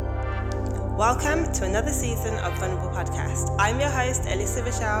Welcome to another season of Vulnerable Podcast. I'm your host, Elisa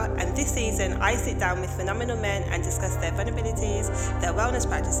Rochelle, and this season I sit down with phenomenal men and discuss their vulnerabilities, their wellness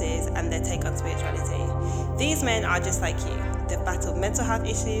practices, and their take on spirituality. These men are just like you. They've battled mental health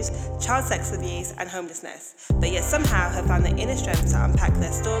issues, child sex abuse, and homelessness, but yet somehow have found the inner strength to unpack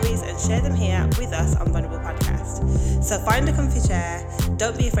their stories and share them here with us on Vulnerable Podcast. So find a comfy chair,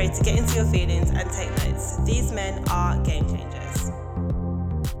 don't be afraid to get into your feelings and take notes. These men are game changers.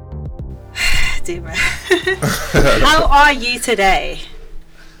 How are you today?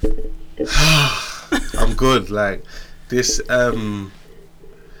 I'm good. Like this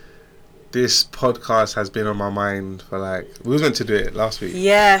podcast has been on my mind for we was meant to do it last week.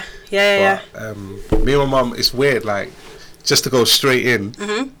 Yeah. Me and my mum, it's weird, just to go straight in,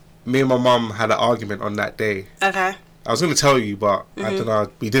 me and my mum had an argument on that day. Okay. I was going to tell you, but I don't know,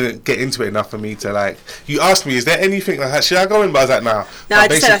 we didn't get into it enough for me to you asked me, is there anything should I go in? But I was like, nah. No, I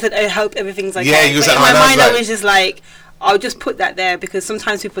said, I hope everything's okay. Yeah, you was but like, in my mind I was just I'll just put that there because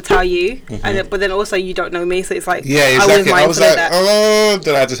sometimes people tell you, but then also you don't know me, so it's like, yeah, exactly. I was like, that.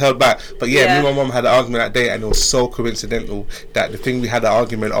 Then I just held back. But me and my mum had an argument that day, and it was so coincidental that the thing we had an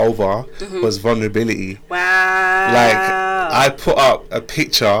argument over was vulnerability. Wow. I put up a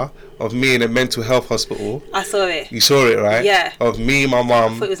picture of me in a mental health hospital. I saw it. You saw it, right? Yeah. Of me, my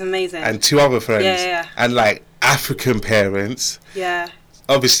mum. I thought it was amazing. And two other friends. Yeah. And African parents. Yeah.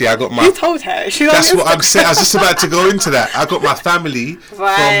 Obviously, I got my... You told her. That's what I'm saying. I was just about to go into that. I got my family from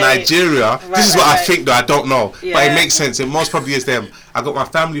Nigeria. This is what I think, though. I don't know. Yeah. But it makes sense. It most probably is them. I got my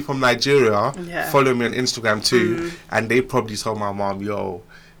family from Nigeria following me on Instagram too. And they probably told my mom, yo,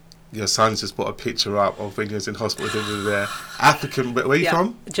 your son just put a picture up of when he was in hospital. African... Where are you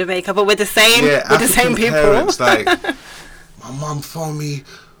from? Jamaica, but we're the same. Yeah, we're the same people. Parents, my mom phoned me.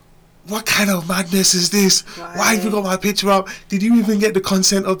 What kind of madness is this? Right. Why have you got my picture up? Did you even get the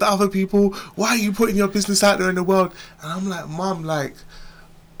consent of the other people? Why are you putting your business out there in the world? And I'm like, Mom, I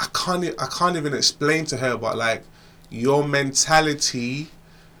can't even explain to her, but your mentality,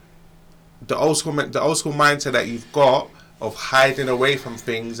 the old school mindset that you've got of hiding away from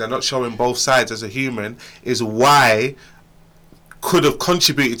things and not showing both sides as a human is why could have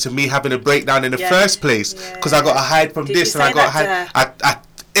contributed to me having a breakdown in the first place, because I got to hide from this and I got to hide.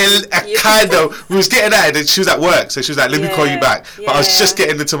 We was getting at it, and she was at work, so she was like, let me call you back, but I was just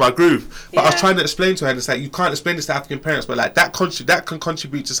getting into my groove, but I was trying to explain to her, and it's you can't explain this to African parents, but that can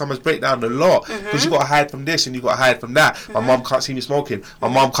contribute to someone's breakdown a lot, because you got to hide from this and you got to hide from that. My mom can't see me smoking, my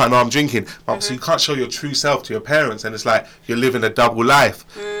mom can't know I'm drinking, so you can't show your true self to your parents, and it's you're living a double life.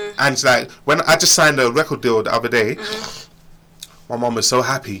 And it's when I just signed a record deal the other day, my mom was so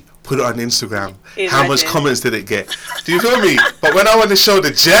happy. Put it on Instagram. Imagine. How much comments did it get? Do you feel me? But when I want to show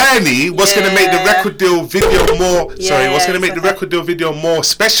the journey, what's going to make the record deal video more... what's going to make the record deal video more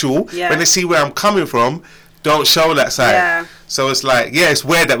special when they see where I'm coming from, don't show that side. Yeah. So it's it's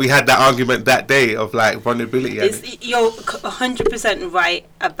weird that we had that argument that day of vulnerability. You're 100% right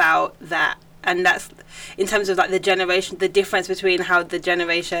about that. And that's in terms of the generation, the difference between how the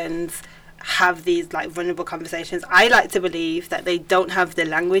generations have these vulnerable conversations. I like to believe that they don't have the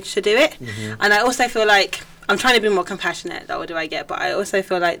language to do it, and I also feel I'm trying to be more compassionate the older I get, but I also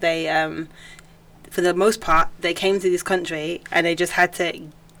feel they for the most part they came to this country and they just had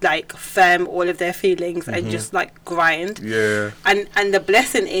to firm all of their feelings and just grind, and the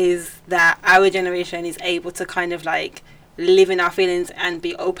blessing is that our generation is able to kind of live in our feelings and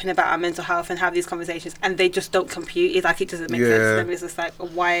be open about our mental health and have these conversations, and they just don't compute. It's it doesn't make sense to them. It's just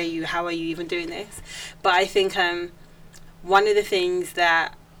how are you even doing this? But I think one of the things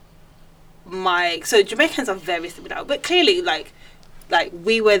that so Jamaicans are very similar, but clearly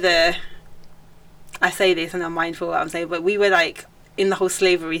we were I say this and I'm mindful of what I'm saying, but we were in the whole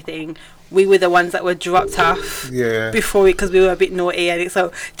slavery thing, we were the ones that were dropped off before because we were a bit naughty, and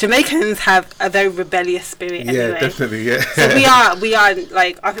so Jamaicans have a very rebellious spirit. Anyway. Definitely. So we are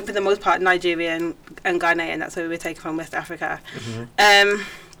I think for the most part Nigerian and Ghanaian. That's where we were taken from, West Africa.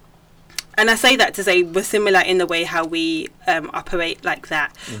 And I say that to say we're similar in the way how we operate like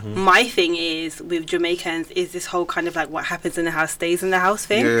that. My thing is with Jamaicans is this whole kind of what happens in the house stays in the house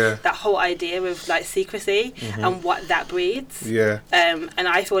thing. That whole idea of secrecy and what that breeds. And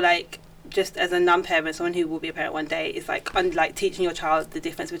I feel just as a non-parent, someone who will be a parent one day, is teaching your child the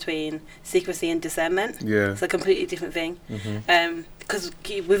difference between secrecy and discernment. It's a completely different thing. Because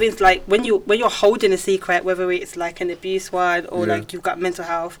within when you're holding a secret, whether it's an abuse one or you've got mental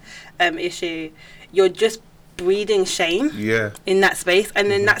health issue, you're just breeding shame in that space, and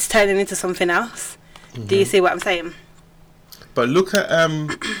then that's turning into something else. Do you see what I'm saying? But look at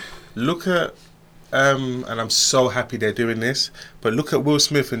and I'm so happy they're doing this. But look at Will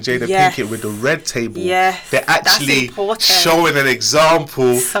Smith and Jada Yes. Pinkett with the red table. Yes, They're actually that's important. showing an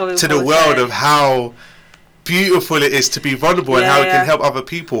example So to the world important. of how beautiful it is to be vulnerable and how it can help other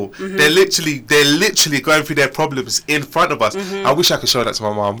people. Mm-hmm. They're literally going through their problems in front of us. Mm-hmm. I wish I could show that to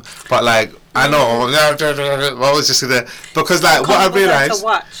my mom, but like I know I was just there because like what I realized,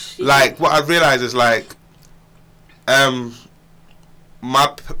 what I realized is like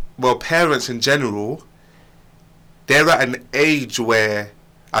parents in general, they're at an age where,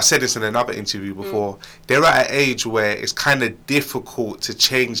 I said this in another interview before, they're at an age where it's kind of difficult to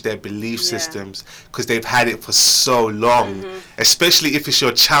change their belief systems because they've had it for so long, especially if it's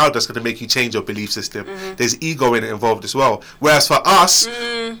your child that's going to make you change your belief system. There's ego in it involved as well. Whereas for us,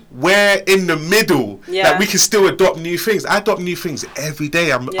 we're in the middle. Like we can still adopt new things. I adopt new things every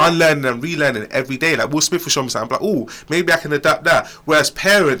day. I'm unlearning and relearning every day. Like Will Smith will show me something, I'm like, oh, maybe I can adapt that. Whereas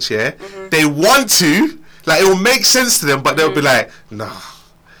parents, they want to, like it will make sense to them, but they'll be like, nah.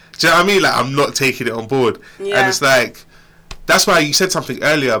 Do you know what I mean? Like, I'm not taking it on board. And it's like, that's why you said something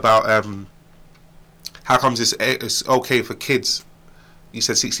earlier about how comes it's okay for kids. You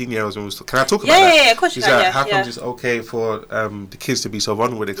said 16-year-olds. Can I talk about that? Yeah, of course you can. How comes it's okay for the kids to be so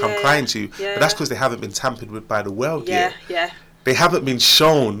vulnerable? They come crying to you. But that's because they haven't been tampered with by the world yet. They haven't been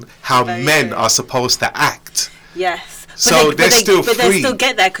shown how men are supposed to act. Yes. So they're still free. But they still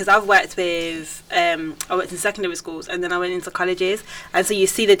get there because I've worked with, I worked in secondary schools and then I went into colleges, and so you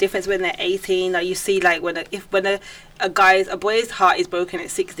see the difference when they're 18. Like you see, like when a boy's heart is broken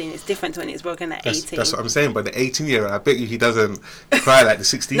at 16, it's different to when it's broken at 18. That's what I'm saying. But the 18-year-old, I bet you he doesn't cry like the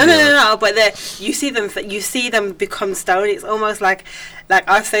 16-year-old. No. But you see them become stone. It's almost like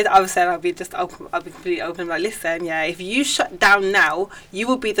I've said, I'll be completely open. Like, listen, if you shut down now, you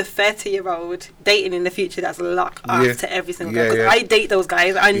will be the 30-year-old dating in the future that's locked up to every single guy. Because I date those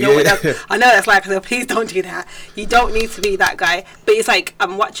guys. I know I know that's like. So please don't do that. You don't need to be that guy. But it's like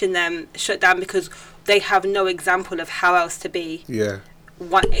I'm watching them shut down because they have no example of how else to be.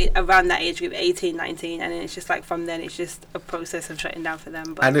 Around that age group, 18, 19, and then it's just like from then it's just a process of shutting down for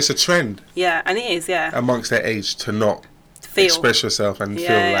them. But and it's a trend. Yeah, and it is. Yeah. Amongst their age to not express yourself and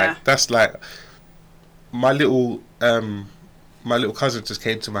feel like that's like my little cousin just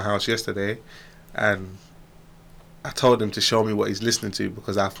came to my house yesterday, and I told him to show me what he's listening to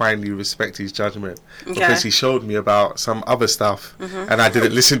because I finally respect his judgment. Because he showed me about some other stuff and I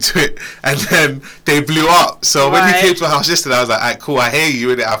didn't listen to it, and then they blew up. So when he came to my house yesterday, I was like, alright, cool, I hear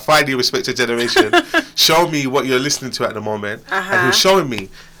you in it. I finally respect your generation. Show me what you're listening to at the moment. And he was showing me,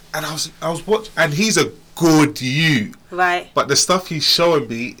 and I was watching, and he's a good you. Right. But the stuff he's showing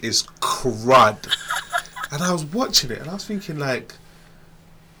me is crud. And I was watching it and I was thinking like,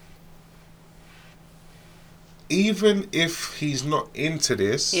 even if he's not into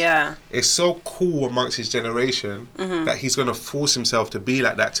this, it's so cool amongst his generation that he's going to force himself to be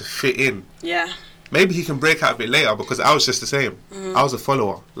like that to fit in. Yeah. Maybe he can break out a bit later because I was just the same. I was a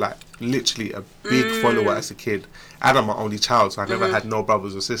follower, like literally a big follower as a kid. And I'm my only child, so I never had no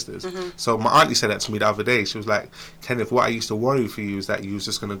brothers or sisters. So my auntie said that to me the other day. She was like, Kenneth, what I used to worry for you is that you was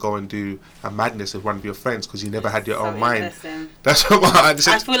just going to go and do a madness with one of your friends because you never had your own mind. That's what my auntie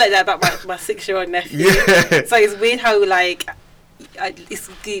said. I feel like that about my 6-year-old nephew. So it's weird how like... it's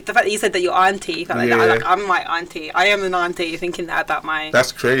the fact that you said that your auntie felt like that. Like, I'm my auntie. I am an auntie thinking that about mine.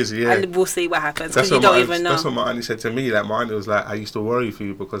 That's crazy, and we'll see what happens because you don't even know. That's what my auntie said to me. Like my auntie was like, I used to worry for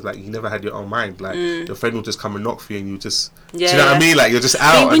you because like you never had your own mind. Like your friend will just come and knock for you and you just do you know what I mean? Like you're just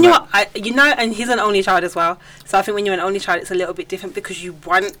out. When and he's an only child as well. So I think when you're an only child it's a little bit different because you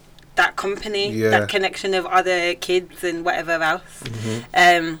want that company, that connection of other kids and whatever else.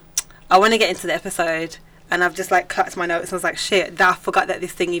 I want to get into the episode. And I've just like cut my notes and I was like, shit, I forgot that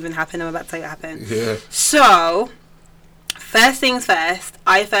this thing even happened. I'm about to tell you what happened. Yeah. So, first things first,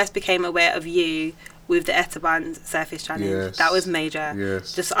 I first became aware of you with the Etaban Surface Challenge. Yes. That was major.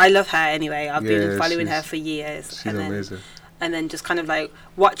 Yes. Just, I love her anyway. I've been following her for years. She's amazing. And then just kind of like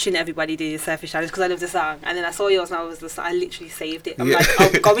watching everybody do the Surface Challenge because I love the song. And then I saw yours and I literally saved it. I'm like,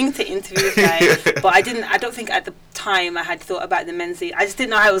 I'm going to interview this guy. But I don't think at the time I had thought about the men's league. I just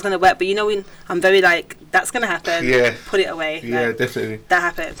didn't know how it was going to work. But you know, when I'm very like, that's going to happen. Yeah. Put it away. Yeah, like, definitely. That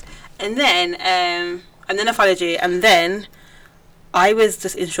happened. And then I followed you. And then I was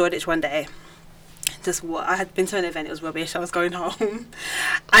just in Shoreditch one day. I had been to an event, it was rubbish, I was going home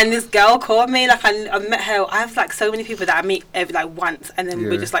and this girl called me, like I met her. I have like so many people that I meet every like once and then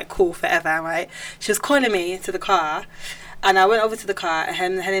we're just like cool forever, right? She was calling me to the car and I went over to the car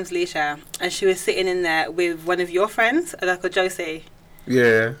and her name's Leisha and she was sitting in there with one of your friends, like Josie.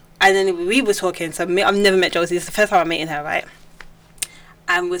 Yeah. And then we were talking, so I've never met Josie, this is the first time I'm meeting her, right?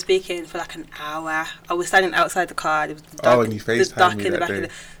 and we're speaking for like an hour. I was standing outside the car. It was dark, and you FaceTimed me that day.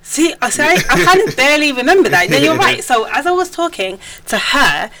 See, I kind of barely remember that. No, you're right. So as I was talking to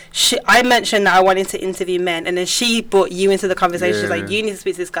her, I mentioned that I wanted to interview men, and then she brought you into the conversation. She's like, you need to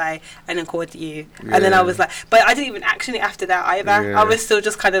speak to this guy, and then called you. And then I was like, but I didn't even action it after that either. I was still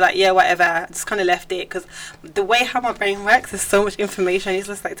just kind of like, yeah, whatever. I just kind of left it, because the way how my brain works, there's so much information. It's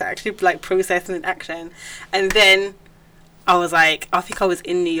just like to actually like process and action. And then I was like, I think I was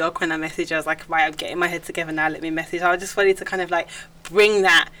in New York when I messaged her. I was like, right, I'm getting my head together now, let me message. I just wanted to kind of like bring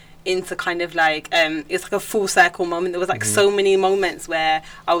that into kind of like, it's like a full circle moment. There was like so many moments where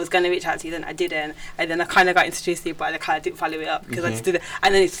I was going to reach out to you, then I didn't. And then I kind of got introduced to you, but I kind of didn't follow it up because I just did it.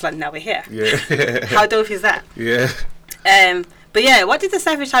 And then it's just like, now we're here. Yeah. How dope is that? Yeah. But yeah, what did the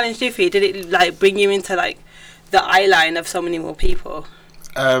Surface Challenge do for you? Did it like bring you into like the eye line of so many more people?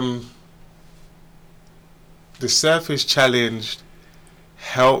 The Surface Challenge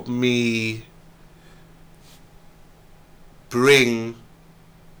helped me bring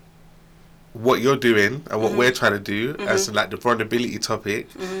what you're doing and what we're trying to do as like the vulnerability topic.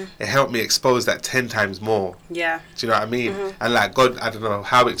 It helped me expose that 10 times more. Yeah. Do you know what I mean? And like God, I don't know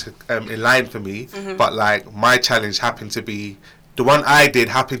how it took in line for me, but like my challenge happened to be the one I did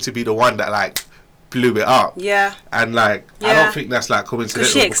happened to be the one that like blew it up. Yeah. And like I don't think that's like coincidental.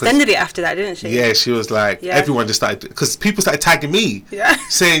 Because she extended it after that, didn't she? Yeah, she was like everyone just started, because people started tagging me,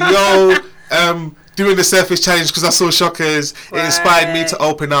 saying, "Yo, doing the Surface Challenge because I saw Shocka's. It inspired me to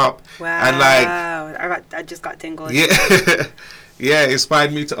open up." Wow. And like I just got tingles. Yeah. Yeah, it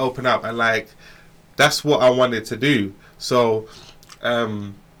inspired me to open up, and like that's what I wanted to do. So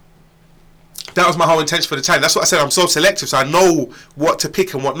that was my whole intention for the challenge. That's what I said, I'm so selective, so I know what to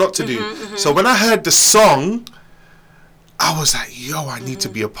pick and what not to do. So when I heard the song, I was like, yo, I need to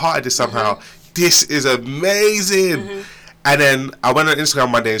be a part of this somehow. This is amazing. And then I went on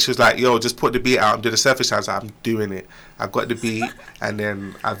Instagram one day and she was like, yo, just put the beat out and do the Surface Challenge. I was like, I'm doing it. I got the beat and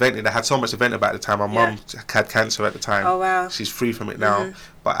then I vented. I had so much to vent about at the time. My mum had cancer at the time. Oh, wow. She's free from it now.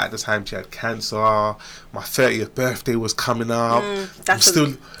 But at the time she had cancer. My 30th birthday was coming up. I'm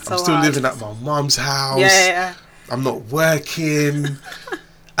still living at my mum's house. Yeah. I'm not working.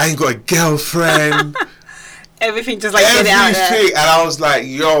 I ain't got a girlfriend. Everything just like get it out there. And I was like,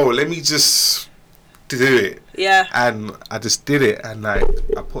 yo, let me just do it. Yeah. And I just did it, and like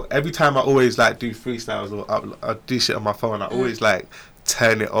I put every time I always like do freestyles or I do shit on my phone, I always like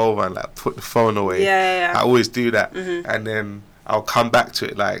turn it over and like put the phone away. Yeah. I always do that. And then I'll come back to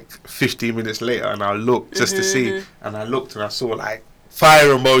it like 15 minutes later and I'll look just to see, and I looked and I saw like fire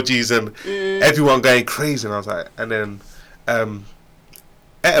emojis and everyone going crazy, and I was like, and then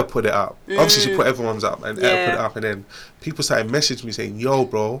Etta put it up. Obviously she put everyone's up, and Etta put it up, and then people started messaging me saying, yo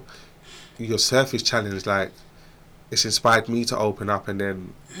bro, your Surface Challenge, like it's inspired me to open up. And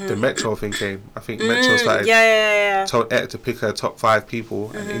then the Metro thing came. I think Metro started told Etta to pick her top 5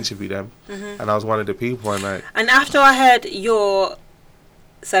 people and interview them, and I was one of the people. And after I heard your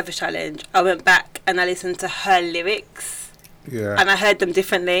Surface Challenge, I went back and I listened to her lyrics. Yeah. And I heard them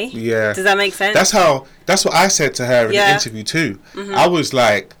differently. Yeah. Does that make sense? That's what I said to her in the interview too. I was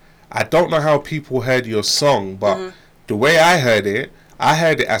like, I don't know how people heard your song, but the way I heard it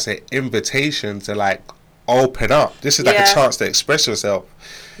as an invitation to like open up. This is like a chance to express yourself.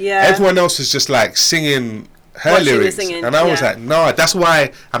 Yeah. Everyone else is just like singing her lyrics. And I was like, no, that's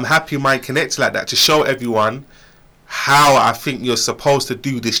why I'm happy mine connects like that, to show everyone how I think you're supposed to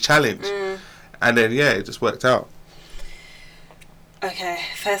do this challenge. And then it just worked out. Okay,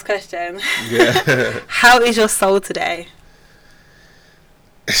 first question. Yeah. How is your soul today?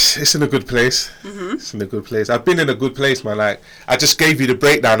 It's in a good place. It's in a good place. I've been in a good place, man. Like, I just gave you the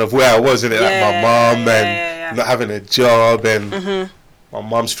breakdown of where I was in it. Like my mum and not having a job, and my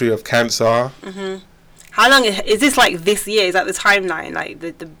mum's free of cancer. How long is this? Like this year? Is that the timeline? Like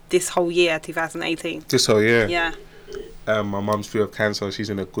this whole year, 2018. This whole year. Yeah. My mum's free of cancer.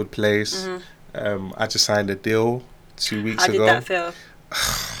 She's in a good place. I just signed a deal 2 weeks ago. How did that feel?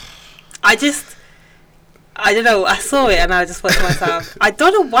 I don't know. I saw it and I just thought to myself, I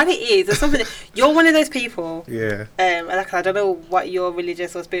don't know what it is. There's something. You're one of those people. Yeah. Like, I don't know what your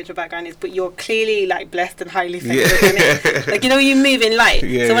religious or spiritual background is, but you're clearly like blessed and highly favored. Yeah. Like, you know, you move in light.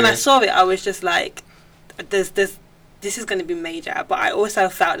 Yeah, so when I saw it, I was just like, this is going to be major. But I also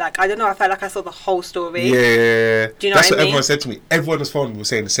felt like, I don't know, I felt like I saw the whole story. Yeah. Do you know That's what I mean? Everyone said to me. Everyone was phoning me was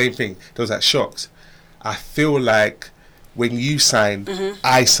saying the same thing. There was that shocked. I feel like when you signed,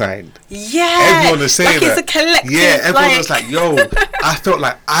 I signed. Yeah. Everyone was saying like that. It's a collective. Yeah, everyone was like, yo, I felt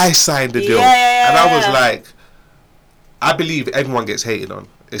like I signed the deal. Yeah. And I was like, I believe everyone gets hated on.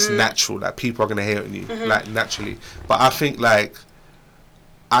 It's natural. Like, people are going to hate on you, like, naturally. But I think, like,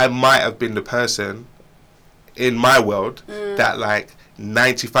 I might have been the person in my world that like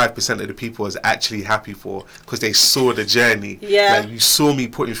 95% of the people was actually happy for, because they saw the journey. Yeah. Like, you saw me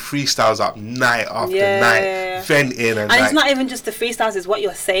putting freestyles up night after night, venting, and it's not even just the freestyles; it's what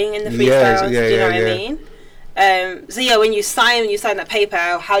you're saying in the freestyles. Do you know what I mean? So yeah, when you sign that paper,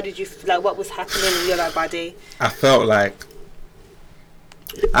 how did you like? What was happening in your like body? I felt like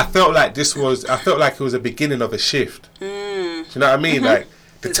this was. I felt like it was a beginning of a shift. Do you know what I mean? Like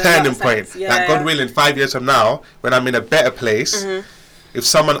the turning point. Like God willing, 5 years from now, when I'm in a better place, if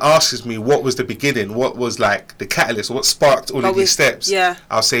someone asks me what was the beginning, what was like the catalyst, what sparked all of these steps,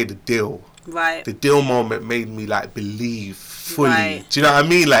 I'll say the deal. Right. The deal moment made me like believe fully. Right. Do you know what I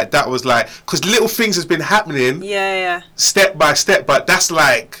mean? Like that was like, because little things has been happening. Step by step, but that's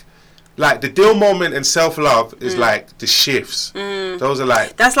like the deal moment and self-love is like the shifts. Those are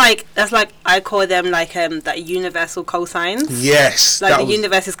like that's like I call them like that universal cosigns. Yes, like the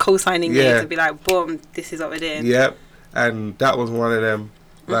universe is co-signing you to be like, boom, this is what we're doing. Yep. And that was one of them,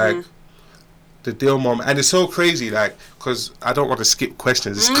 like the deal moment. And it's so crazy, like, because I don't want to skip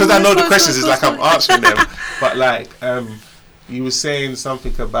questions, because I know the questions is like I'm answering them, but like you were saying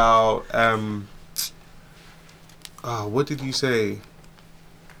something about what did you say?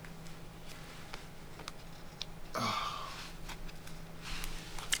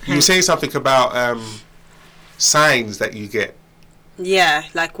 You were saying something about signs that you get. Yeah,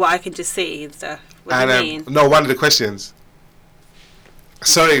 like what I can just see and stuff. What do you mean? No, one of the questions.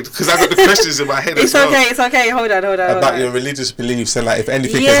 Sorry, because I got the questions in my head. It's okay. Hold on. About your religious beliefs and like if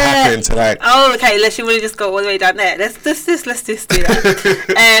anything has happened to like. Oh, okay. Let's you want to just go all the way down there. Let's just do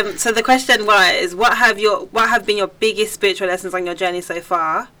that. So the question was, what have been your biggest spiritual lessons on your journey so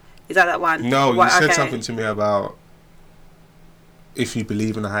far? Is that one? No, you said something to me about if you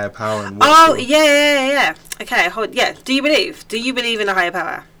believe in a higher power. And yeah. Okay, Do you believe in a higher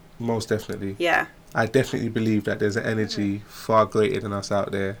power? Most definitely. Yeah. I definitely believe that there's an energy far greater than us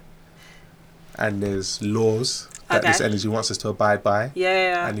out there, and there's laws that this energy wants us to abide by.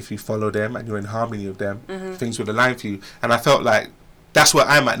 Yeah. And if you follow them and you're in harmony with them, things will align for you. And I felt like that's where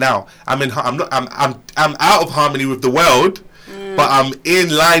I'm at now. I'm out of harmony with the world, but I'm in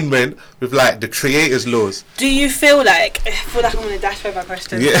alignment with like the creator's laws. Do you feel like I'm going to dash over my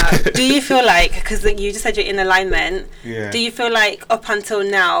questions now. Do you feel like, because you just said you're in alignment, do you feel like up until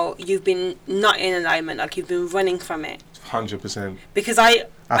now you've been not in alignment, like you've been running from it? 100%. Because I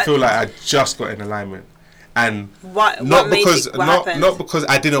feel like I just got in alignment, and not because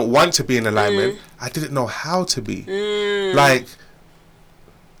I didn't want to be in alignment. I didn't know how to be. Like,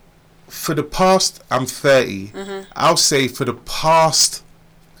 for the past, I'm 30, I'll say for the past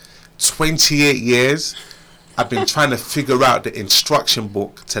 28 years, I've been trying to figure out the instruction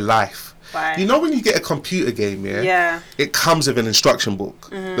book to life. Right. You know when you get a computer game, it comes with an instruction book,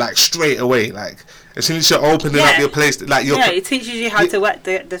 like straight away, like as soon as you're opening up your place, like it teaches you how to work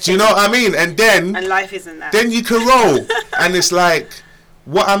the do you know what I mean? And life isn't that. Then you can roll. And it's like,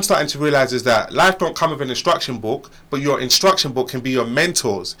 what I'm starting to realize is that life don't come with an instruction book, but your instruction book can be your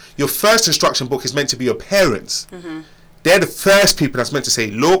mentors. Your first instruction book is meant to be your parents. They're the first people that's meant to say,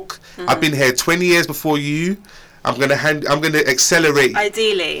 look, I've been here 20 years before you. I'm gonna accelerate.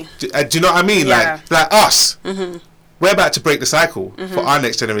 Ideally. Do you know what I mean? Like us. We're about to break the cycle for our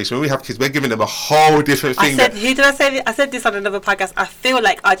next generation. When we have kids, we're giving them a whole different thing. I said this on another podcast. I feel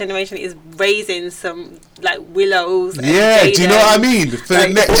like our generation is raising some like willows. And do you know what I mean? For the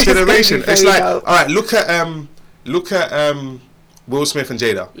next generation, it's like, all right, look at Will Smith and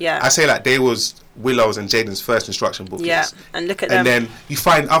Jada. Yeah. I say like they was Willow's and Jaden's first instruction book. Yeah, and look at them. And then you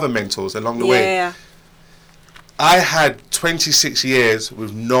find other mentors along the way. Yeah. I had 26 years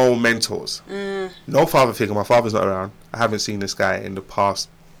with no mentors. No father figure. My father's not around. I haven't seen this guy in the past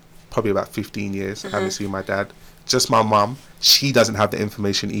probably about 15 years. I haven't seen my dad. Just my mum. She doesn't have the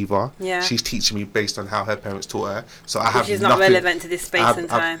information either. Yeah. She's teaching me based on how her parents taught her. So I have nothing. Which is not relevant to this space and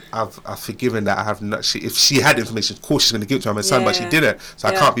time. I've forgiven that. I have not. If she had information, of course she's going to give it to my son, but she didn't. So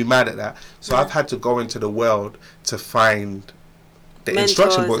I can't be mad at that. So I've had to go into the world to find the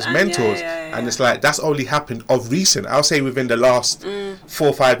instruction books, mentors, and it's like that's only happened of recent. I'll say within the last 4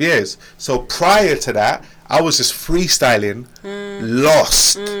 or 5 years. So prior to that, I was just freestyling,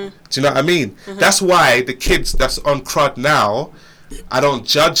 lost. Do you know what I mean? That's why the kids that's on crud now, I don't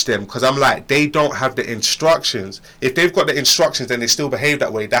judge them, because I'm like, they don't have the instructions. If they've got the instructions and they still behave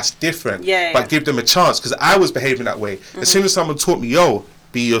that way, that's different. But give them a chance, because I was behaving that way. As soon as someone taught me, yo,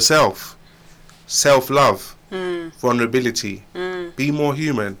 be yourself, self-love, vulnerability, be more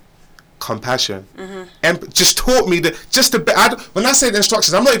human, compassion, and just taught me when I say the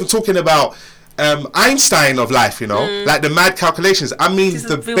instructions, I'm not even talking about Einstein of life, you know, like the mad calculations. I mean,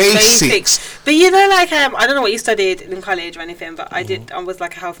 the basics. But you know, like I don't know what you studied in college or anything, but I did. I was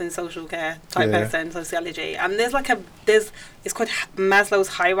like a health and social care type person, sociology, and it's called Maslow's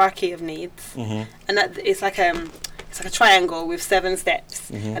hierarchy of needs, and that it's like a triangle with 7 steps,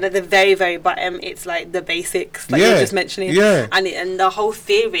 and at the very, very bottom, it's like the basics, like you're just mentioning. And the whole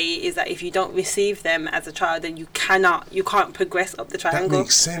theory is that if you don't receive them as a child, then you can't progress up the triangle. That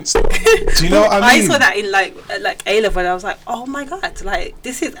makes sense. Do you know what I mean? I saw that in like A level, and I was like, oh my god, like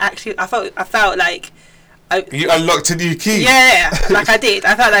this is actually. I felt like. You unlocked a new key. Yeah, like I did.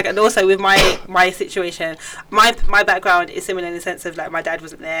 I felt like, and also with my situation, my background is similar in the sense of like my dad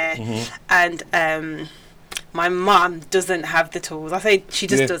wasn't there, and my mum doesn't have the tools. I say she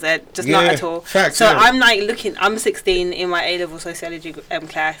just doesn't, not at all. Fact, so I'm like I'm 16 in my A-level sociology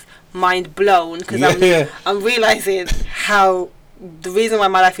class, mind blown, because I'm realising how the reason why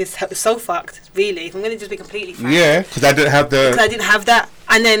my life is so fucked, really, if I'm going to just be completely frank. Yeah, because I didn't have that.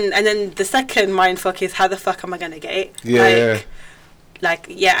 And then the second mind fuck is how the fuck am I going to get it?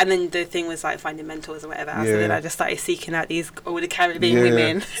 And then the thing was like finding mentors or whatever. So then I just started seeking out all the Caribbean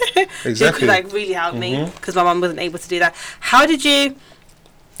women who could like really help me, because my mum wasn't able to do that. Who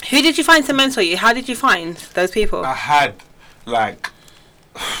did you find to mentor you? How did you find those people? I had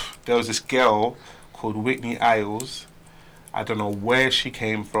there was this girl called Whitney Isles. I don't know where she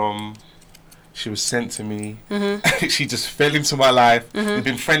came from. She was sent to me. She just fell into my life. We've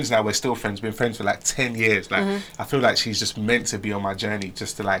been friends now. We're still friends. We've been friends for like 10 years. Like I feel like she's just meant to be on my journey,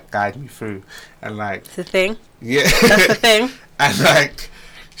 just to like guide me through. And like it's the thing. Yeah, that's the thing. And like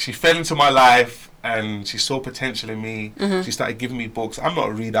she fell into my life, and she saw potential in me. She started giving me books. I'm not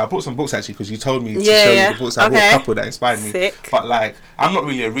a reader. I bought some books actually because you told me to show you the books. I bought a couple that inspired me. Sick. But like I'm not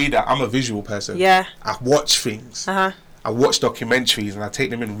really a reader. I'm a visual person. Yeah. I watch things. I watch documentaries and I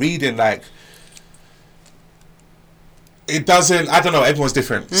take them in. Reading, like, it doesn't, I don't know, everyone's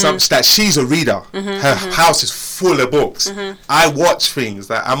different. That she's a reader. Her house is full of books. I watch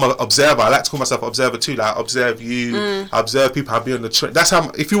things. Like, I'm an observer. I like to call myself an observer too. Like, I observe you, I observe people. I'll be on the train. That's how,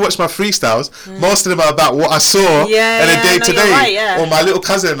 if you watch my freestyles, most of them are about what I saw in a day to day. Or my little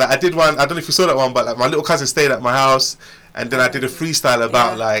cousin, like, I did one, I don't know if you saw that one, but like my little cousin stayed at my house, and then I did a freestyle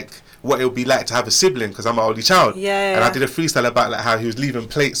about like what it would be like to have a sibling, because I'm an only child. And I did a freestyle about like how he was leaving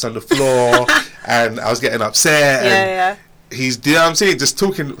plates on the floor and I was getting upset. And he's, you know what I'm saying, just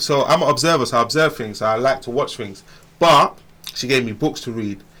talking. So I'm an observer, so I observe things, so I like to watch things. But she gave me books to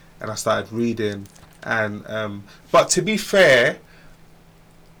read, and I started reading. And but to be fair,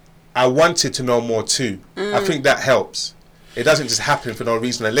 I wanted to know more too. I think that helps. It doesn't just happen for no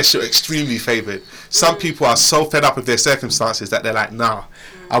reason unless you're extremely favoured. Some people are so fed up with their circumstances that they're like, nah,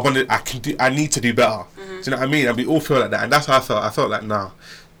 I need to do better. Do you know what I mean? And we all feel like that, and that's how I felt. I felt like, nah,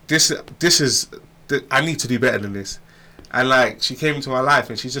 I need to do better than this. And like, she came into my life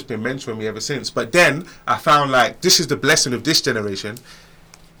and she's just been mentoring me ever since. But then I found like, this is the blessing of this generation.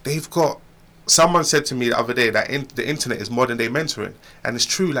 Someone said to me the other day that the internet is modern day mentoring, and it's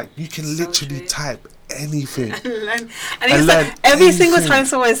true. Like, you can literally type anything and learn every single time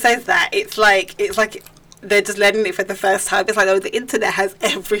someone says that, it's like they're just learning it for the first time. It's like, oh, the internet has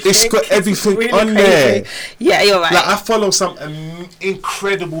everything. It's got everything really on crazy. There. Yeah, you're right. Like, I follow some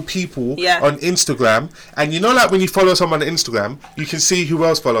incredible people on Instagram, and you know, like when you follow someone on Instagram, you can see who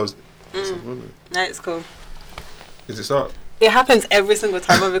else follows. No, it's cool. Is it start? It happens every single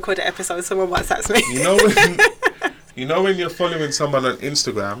time I record an episode. Someone WhatsApps me. You know when you're following someone on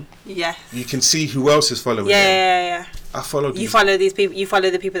Instagram, you can see who else is following them. Yeah. I follow these. You follow these people. You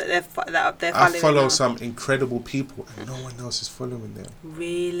follow the people that they're following. I follow some incredible people, and no one else is following them.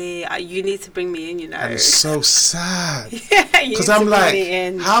 Really, you need to bring me in. You know, and it's so sad. Because I'm like,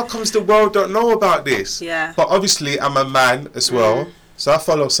 how comes the world don't know about this? Yeah. But obviously, I'm a man as well, so I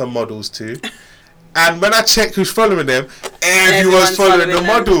follow some models too. And when I check who's following them, everyone's following the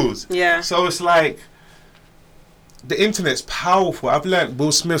models. Yeah. So it's like, the internet's powerful. I've learned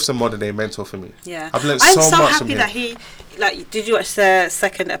Will Smith's a modern day mentor for me. Yeah. I've learned so much from him. I'm so happy that he, like, did you watch the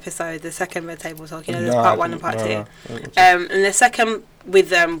second episode, the second Red Table Talk? You know, there's part 1 and part 2. And the second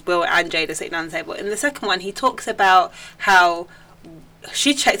with Will and Jada sitting down the table. In the second one, he talks about how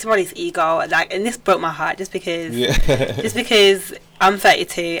she checked him on his ego, like, and this broke my heart just because I'm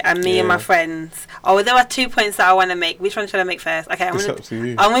 32 and me and my friends. Oh, there are 2 points that I want to make. Which one should I make first? Okay, I'm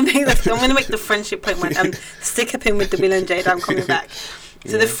gonna make the friendship point one. I'm stick up in with the Will and Jada. I'm coming back.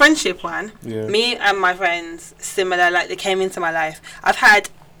 So the friendship one, me and my friends, similar. Like, they came into my life. I've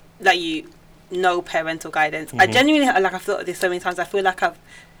had no parental guidance. I genuinely, like, I've thought of this so many times. I feel like I've,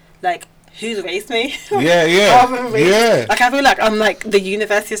 like, who's raised me? Yeah. Like, I feel like I'm like the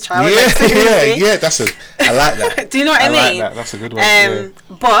university's child. Yeah, like, yeah. I like that. Do you know what I mean? Like that. That's a good one.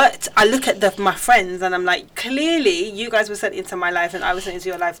 But I look at my friends and I'm like, clearly you guys were sent into my life and I was sent into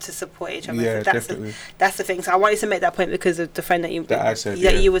your life to support each other. Yeah, so definitely. That's the thing. So I wanted to make that point because of the friend that I said,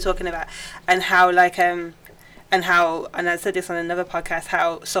 you were talking about, and how like and I said this on another podcast,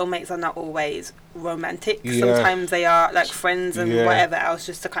 how soulmates are not always romantic. Yeah. Sometimes they are like friends and whatever else,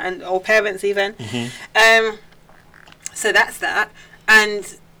 just to kind of, or parents even. Mm-hmm. So that's that. And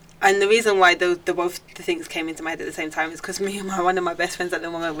the reason why the both the things came into my head at the same time is because me and one of my best friends at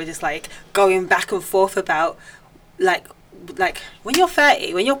the moment were just like going back and forth about like when you're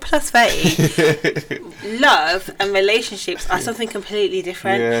 30, when you're plus 30, love and relationships are something completely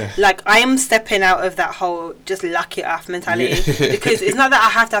different. Yeah. Like, I am stepping out of that whole just luck it off mentality because it's not that I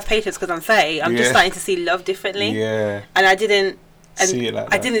have to have patience because I'm 30. I'm just starting to see love differently. Yeah. And I didn't see it like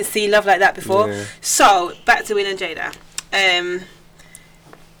that. I didn't see love like that before. Yeah. So back to Will and Jada.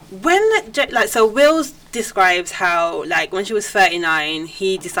 So Wills describes how, like, when she was 39,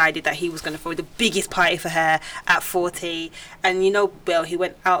 he decided that he was going to throw the biggest party for her at 40. And you know, Bill, he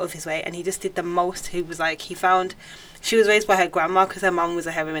went out of his way and he just did the most. He was like, she was raised by her grandma because her mum was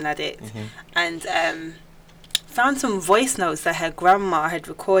a heroin addict. Mm-hmm. And found some voice notes that her grandma had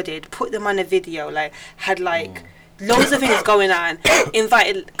recorded, put them on a video, like, had like loads of things going on,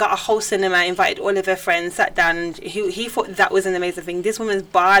 got a whole cinema, invited all of her friends, sat down, and he thought that was an amazing thing. This woman's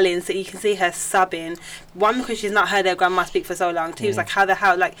bawling, so you can see her sobbing. One, because she's not heard her grandma speak for so long. Two, was like, how the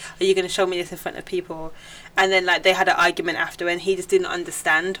hell, like, are you going to show me this in front of people? And then, like, they had an argument after, and he just didn't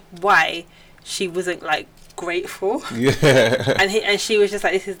understand why she wasn't, like, grateful. Yeah. And she was just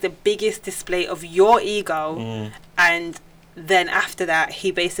like, this is the biggest display of your ego. And then after that,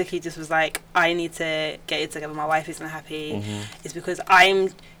 he basically just was like, I need to get it together. My wife isn't happy. It's because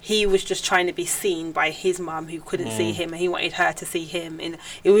he was just trying to be seen by his mum who couldn't see him, and he wanted her to see him. And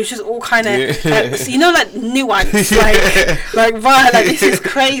it was just all kind of like, you know, like nuance, like wow, like this is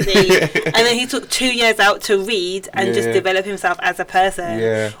crazy. And then he took 2 years out to read and just develop himself as a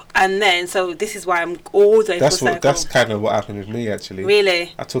person. And then, so this is why I'm all the way that's kind of what happened with me, actually.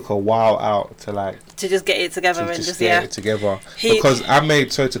 Really? I took a while out to just get it together and just get it together. Because I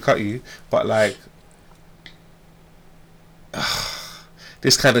made, sorry to cut you, but like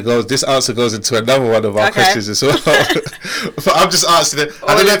this answer goes into another one of our questions as well. But I'm just answering it.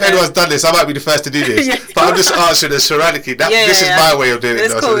 I don't know if anyone's done this. I might be the first to do this. But I'm just answering it sporadically. This is my way of doing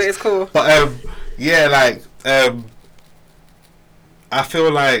it. It's cool. But I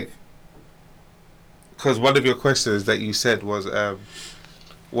feel like, because one of your questions that you said was,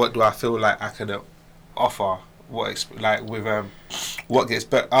 what do I feel like I can offer? What gets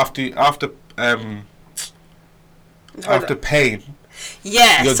better after pain?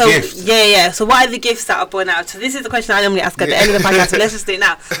 Yeah. Your so gift. yeah. So what are the gifts that are born out? So this is the question I normally ask at the end of the podcast. So let's just do it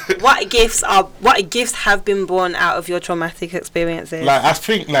now. What gifts have been born out of your traumatic experiences? Like, I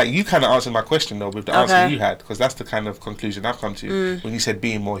think like you kind of answered my question though with the answer you had, because that's the kind of conclusion I've come to when you said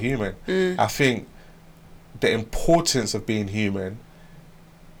being more human. I think the importance of being human,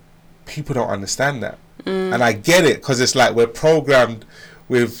 people don't understand that. And I get it, because it's like we're programmed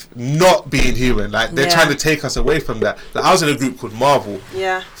with not being human. Like, they're trying to take us away from that. Like, I was in a group called Marvel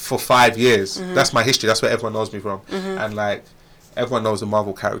for 5 years. That's my history. That's where everyone knows me from. And like, everyone knows the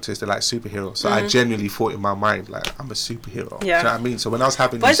Marvel characters. They're like superheroes. So I genuinely thought in my mind, like, I'm a superhero. Do you know what I mean? So when I was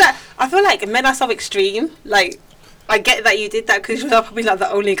having is that? I feel like men are so extreme. Like, I get that you did that because you're probably like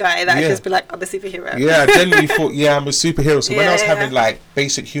the only guy that just be like, I'm a superhero. Yeah, I genuinely thought, I'm a superhero. So when I was having like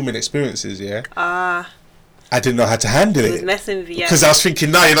basic human experiences, I didn't know how to handle it. It was messing with you. Because I was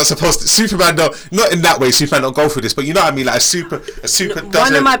thinking, no, you're not supposed to. Superman don't, not in that way, Superman don't go through this, but you know what I mean? Like, a super doesn't.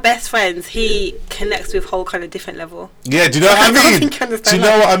 One of my best friends, he connects with whole kind of different level. Yeah, do you know what I mean? Do you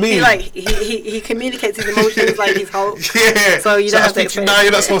know what I mean? He communicates his emotions like he's Hulk. Yeah. So you don't have to explain. No,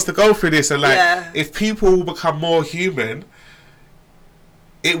 you're not supposed to go through this. And like, if people become more human,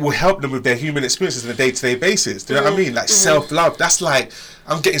 it will help them with their human experiences on a day-to-day basis. Do you know what I mean? Like, self-love. That's like,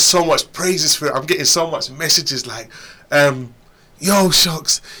 I'm getting so much praises for it. I'm getting so much messages like, yo,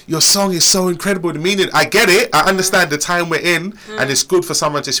 Shocks, your song is so incredible. The meaning, I get it. I understand the time we're in, and it's good for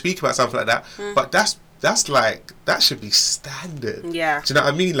someone to speak about something like that. But that's like, that should be standard. Yeah. Do you know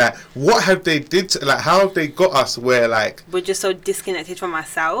what I mean? Like, what have they did? Like, how have they got us where like we're just so disconnected from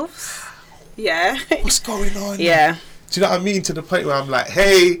ourselves? Yeah. What's going on? Yeah. Do you know what I mean? To the point where I'm like,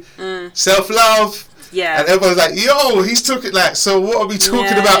 hey, self-love. Yeah. And everyone's like, yo, he's took it like, so what are we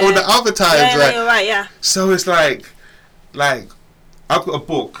talking about all the other times? Yeah, like, you're right, So it's like, I've got a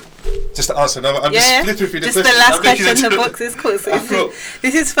book. Just to answer another. I'm just flipping through the just questions. the last question. The books is cool. So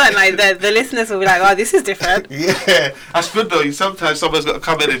this is fun. Like the listeners will be like, "Oh, this is different." Yeah, that's good though. Sometimes someone's got to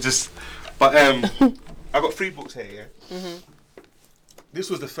come in and just. But I got 3 books here. Yeah. Mm-hmm. This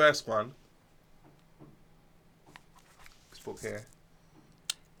was the first one. This book here.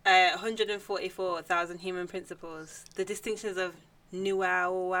 144,000 Human Principles. The Distinctions of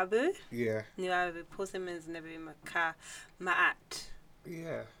Nuawabu. Yeah. Nuawabu. Paul Simmons, Nebu Ma'at.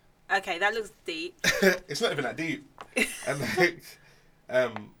 Yeah. Okay, that looks deep. It's not even that deep. And like,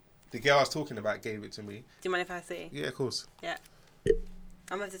 the girl I was talking about gave it to me. Do you mind if I see? Yeah, of course. Yeah.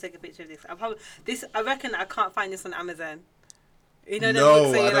 I'm gonna have to take a picture of this. I reckon I can't find this on Amazon. You know, no,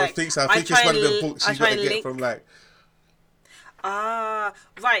 books, so I don't like, think so. I think it's one of the books you got to get from like. Ah,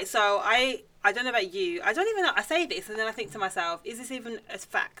 right. So I don't know about you. I don't even know. I say this and then I think to myself, is this even a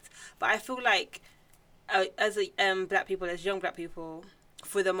fact? But I feel like as black people, as young black people,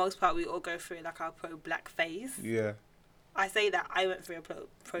 for the most part, we all go through like our pro-black phase. Yeah. I say that I went through a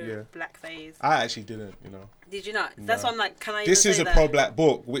pro-black phase. I actually didn't, Did you not? No. That's why I'm like, can I This even is say a that? pro-black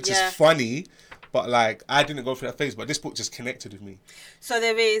book, which is funny, but like, I didn't go through that phase, but this book just connected with me. So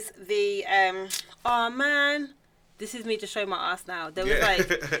there is the, oh man, this is me just showing my ass now. There was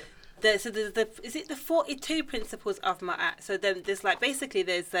like... is it the 42 principles of Ma'at? So then there's like basically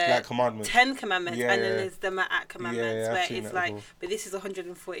there's the like commandments. 10 commandments and then there's the Ma'at commandments where it's like before. but this is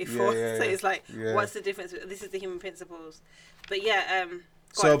 144 so it's like what's the difference? This is the human principles, but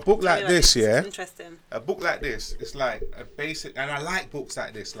so a book like this, interesting. A book like this, it's like a basic, and I like books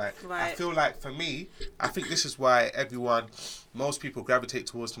like this. Like I feel like for me, I think this is why most people gravitate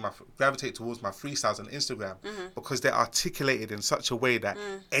towards my freestyles on Instagram because they're articulated in such a way that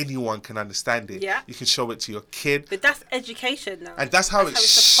anyone can understand it. Yeah, you can show it to your kid. But that's education, though. And that's how it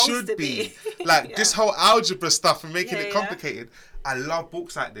should be. Like this whole algebra stuff and making it complicated. I love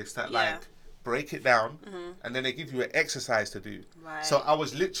books like this that like. Break it down and then they give you an exercise to do. Right. So I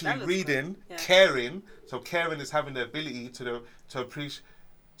was literally reading caring. So caring is having the ability to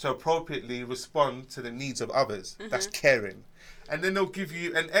appropriately respond to the needs of others. That's caring. And then they'll give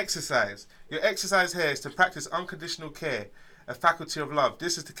you an exercise. Your exercise here is to practice unconditional care, a faculty of love.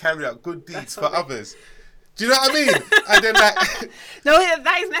 This is to carry out good deeds for others. Do you know what I mean? And then like no,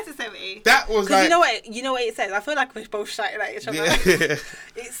 that is necessary. That was like you know what it says. I feel like we're both shouting at each other. Yeah.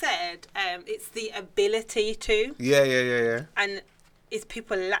 It said it's the ability to. Yeah. And it's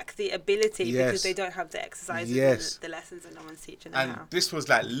people lack the ability because they don't have the exercises and the lessons and no one's teaching them how. This was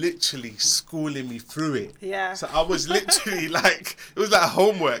like literally schooling me through it. Yeah. So I was literally like it was like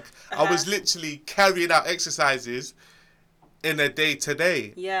homework. I was literally carrying out exercises in a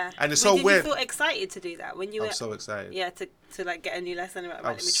day-to-day. Yeah. And it's so weird. Did you feel excited to do that? When you I'm so excited. Yeah, to like get a new lesson. Right,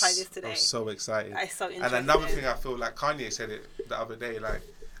 let me try this today. I'm so excited. I'm so interested. And another thing I feel like Kanye said it the other day, like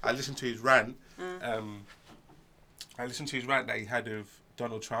I listened to his rant. I listened to his rant that he had with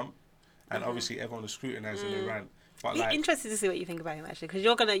Donald Trump and obviously everyone was scrutinising the rant. But like, interested to see what you think about him actually, because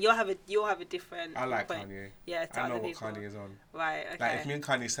you'll have a different. I like point. Kanye. Yeah, I know what Kanye is on. Right. Okay. Like if me and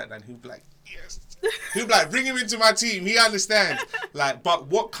Kanye sat down, he'd be like, yes. He'd be like, bring him into my team. He understands. Like, but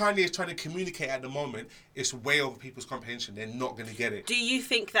what Kanye is trying to communicate at the moment is way over people's comprehension. They're not going to get it. Do you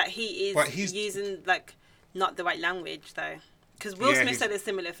think that he's using like not the right language though? Because Will Smith said a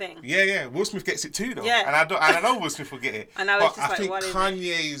similar thing. Yeah. Will Smith gets it too though. Yeah. And I know Will Smith will get it. And I think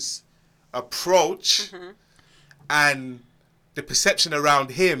Kanye's approach and the perception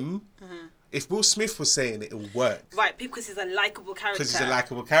around him, if Will Smith was saying it, it would work. Right, because he's a likeable character.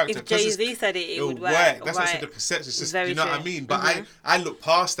 If Jay-Z said it, it would work. That's what I said, the perception. It's just, you know what I mean? But I look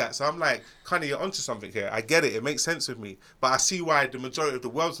past that. So I'm like, Kanye, you're onto something here. I get it. It makes sense with me. But I see why the majority of the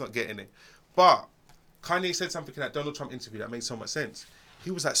world's not getting it. But Kanye said something in that Donald Trump interview that made so much sense.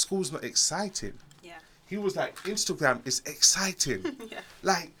 He was like, school's not exciting. Yeah. He was like, Instagram is exciting.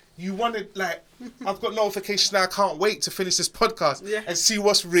 Like, you wanted, like, I've got notifications now. I can't wait to finish this podcast and see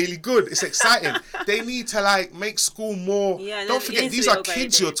what's really good. It's exciting. They need to, like, make school more. Yeah, don't forget, these are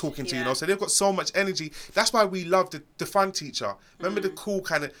kids you're talking to, you know, so they've got so much energy. That's why we love the fun teacher. Remember the cool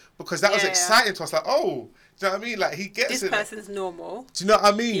kind of, because that was exciting to us. Like, oh, do you know what I mean? Like, he gets this it. This person's normal. Do you know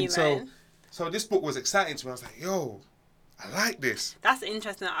what I mean? So this book was exciting to me. I was like, yo, I like this. That's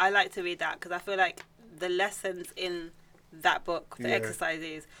interesting. I like to read that because I feel like the lessons in that book, the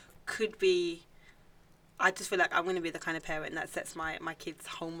exercises, could be. I just feel like I'm going to be the kind of parent that sets my kids'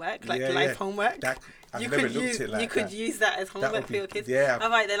 homework, like life homework. You could use that as homework for your kids. Yeah. All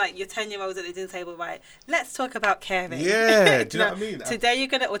right, they're like your 10-year-olds at the dinner table. Right, let's talk about caring. Yeah, do you know what I mean? Today you're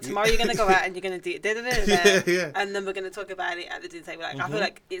gonna, or tomorrow you're gonna go out and you're gonna do it. And then we're gonna talk about it at the dinner table. Like I feel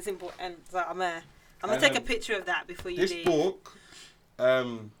like it's important. So I'm gonna take a picture of that before you leave. This book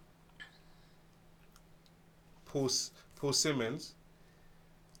Paul Simons.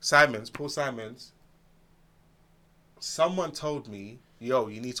 Paul Simons. Someone told me, yo,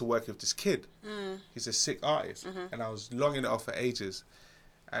 you need to work with this kid. He's a sick artist. And I was longing it off for ages.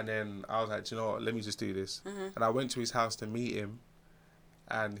 And then I was like, do you know what, let me just do this. And I went to his house to meet him.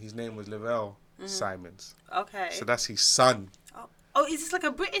 And his name was Lavelle Simons. Okay. So that's his son. Oh, is this like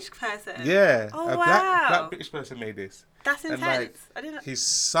a British person? Yeah. Oh, a wow. black British person made this. That's intense. And like, I didn't know. His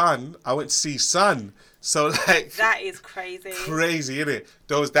son, I went to see his son. So like... That is crazy. Crazy, innit?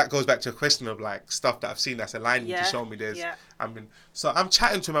 That goes back to a question of like stuff that I've seen that's aligned to show me there's... Yeah. So I'm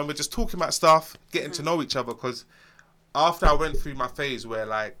chatting to him and we're just talking about stuff, getting to know each other, because after I went through my phase where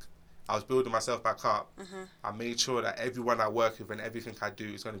like I was building myself back up, I made sure that everyone I work with and everything I do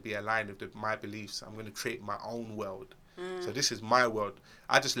is going to be aligned with my beliefs. I'm going to create my own world. So this is my world.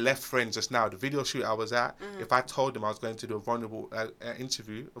 I just left friends just now. The video shoot I was at, if I told them I was going to do a vulnerable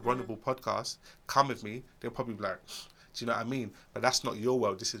interview, a vulnerable podcast, come with me, they'll probably be like, do you know what I mean? But that's not your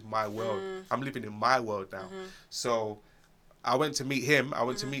world. This is my world. I'm living in my world now. So I went to meet him. I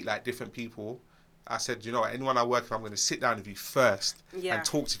went to meet like different people. I said, you know what, anyone I work with, I'm going to sit down with you first and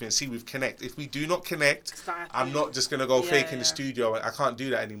talk to you and see if we connect. If we do not connect, I'm not just going to go fake in the studio. I can't do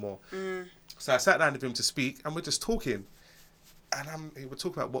that anymore. So I sat down with him to speak and we're just talking. And we're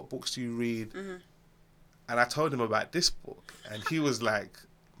talking about what books do you read. And I told him about this book. And he was like,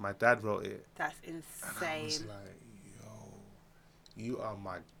 my dad wrote it. That's insane. And I was like, yo, you are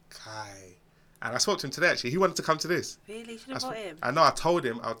my guy. And I spoke to him today, actually. He wanted to come to this. Really? You should have brought him. I know. I told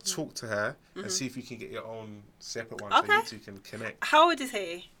him I'll talk to her and see if you can get your own separate one so you two can connect. How old is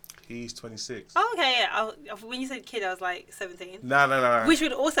he? He's 26. Oh, okay, yeah. When you said kid, I was like 17. No. Which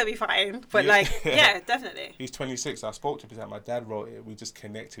would also be fine. But yeah, definitely. He's 26. I spoke to him. My dad wrote it. We just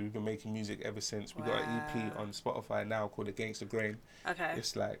connected. We've been making music ever since. We got an EP on Spotify now called Against the Grain. Okay.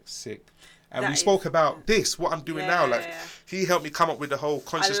 It's like sick. And we spoke about this, what I'm doing now. Like, he helped me come up with the whole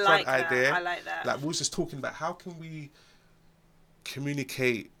conscious crud idea. I like that. Like, we was just talking about how can we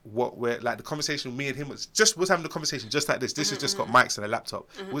communicate what we're like. The conversation me and him was having the conversation just like this. This has just got mics and a laptop.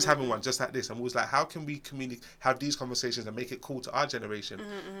 We was having one just like this, and we was like, how can we have these conversations and make it cool to our generation?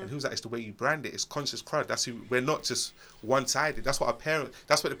 And he was like, it's the way you brand it. It's conscious crud. That's who we're not just one sided. That's what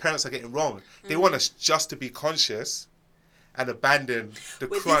the parents are getting wrong. They want us just to be conscious and abandon the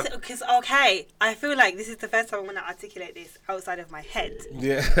crud. Because I feel like this is the first time I'm going to articulate this outside of my head.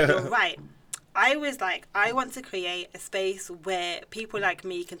 Yeah, you're right. I was like, I want to create a space where people like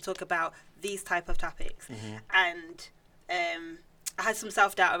me can talk about these type of topics. And I had some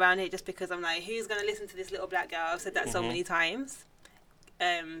self-doubt around it just because I'm like, who's going to listen to this little black girl? I've said that so many times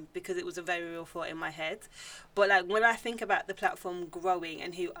because it was a very real thought in my head. But like when I think about the platform growing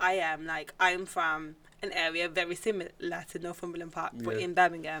and who I am, like I'm from an area very similar to Northumberland Park, but in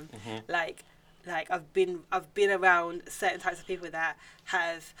Birmingham. Like I've been around certain types of people that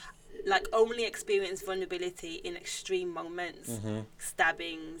have like only experienced vulnerability in extreme moments,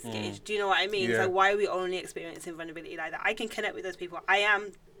 stabbings, do you know what I mean? So why are we only experiencing vulnerability like that? I can connect with those people. I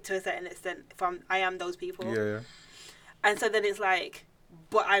am, to a certain extent, I am those people. And so then it's like,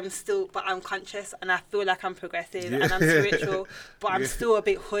 but I'm conscious and I feel like I'm progressive and I'm spiritual, but I'm still a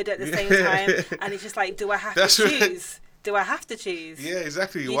bit hood at the same time. And it's just like, do I have to choose? Do I have to choose? Yeah,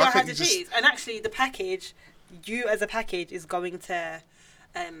 exactly. You don't have to choose. And actually the package, you as a package is going to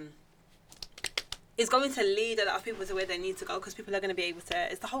lead a lot of people to where they need to go, because people are going to be able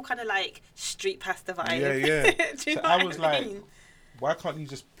to. It's the whole kind of like street pasta vibe. Do you know so I was like, mean? Why can't you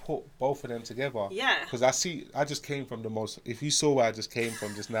just put both of them together? Yeah. Because I just came from the most. If you saw where I just came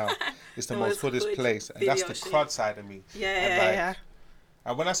from just now, it's the most hoodest place, and that's the crud side of me. Yeah.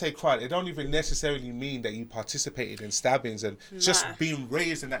 And when I say crud, it don't even necessarily mean that you participated in stabbings and just being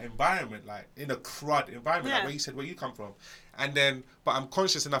raised in that environment, like in a crud environment, like where you said where you come from. And then, but I'm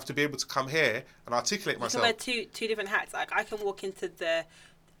conscious enough to be able to come here and articulate myself. You can wear two different hats. Like I can walk into the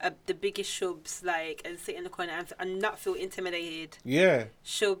biggest shubs, like, and sit in the corner and not feel intimidated. Yeah.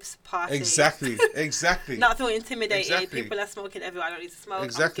 Shubs party. Exactly. Not feel intimidated. People are smoking everywhere. I don't need to smoke.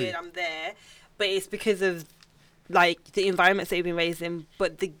 I'm good. I'm there. But it's because of like the environments that we've been raised in,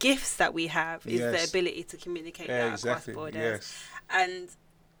 but the gifts that we have is the ability to communicate that across borders. And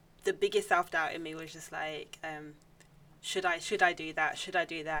the biggest self-doubt in me was just like, should I do that? Should I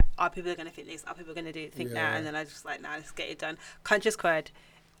do that? Are people going to think this? Are people going to think that? And then I just like, nah, let's get it done. Conscious crud.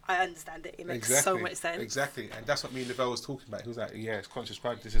 I understand it. It makes so much sense. Exactly. And that's what me and Lavelle was talking about. He was like, yeah, it's conscious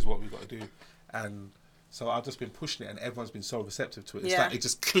crud. This is what we've got to do. And So I've just been pushing it, and everyone's been so receptive to it. It's Yeah. like it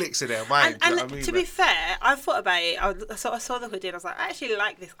just clicks in their mind. And Do you know what I mean? to be fair, I thought about it. I saw the hoodie and I was like, I actually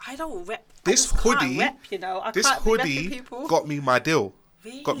like this. I don't rep. This I just hoodie, can't rep, you know. I this can't be repping hoodie people. got me my deal.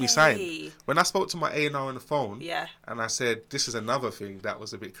 Really? Got me signed. When I spoke to my A&R on the phone, Yeah. and I said, this is another thing that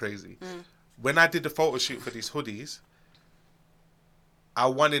was a bit crazy. When I did the photo shoot for these hoodies, I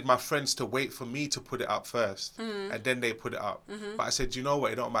wanted my friends to wait for me to put it up first, and then they put it up. But I said, you know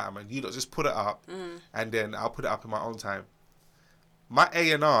what, it don't matter, man. You don't just put it up, and then I'll put it up in my own time. My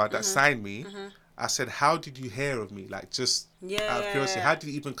A&R that signed me, I said, how did you hear of me? Like, just out of curiosity, how did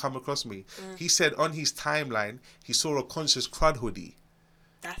he even come across me? He said on his timeline, he saw a Conscious Crud hoodie.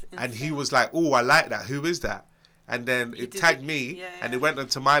 That's insane. And he was like, oh, I like that. Who is that? And then it tagged me, and it went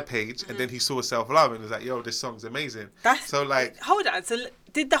onto my page, and then he saw Self Love and was like, yo, this song's amazing. So, like... Hold on. So,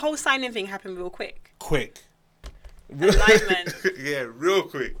 did the whole signing thing happen real quick? Quick. Alignment. Yeah, real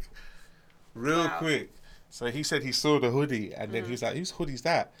quick. Real quick. So he said he saw the hoodie, and then he was like, whose hoodie's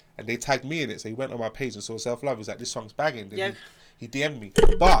that? And they tagged me in it, so he went on my page and saw Self Love. He was like, this song's banging. Then he DM'd me.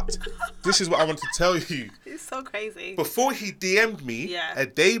 But this is what I want to tell you. It's so crazy. Before he DM'd me, a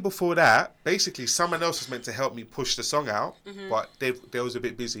day before that, basically someone else was meant to help me push the song out, but they was a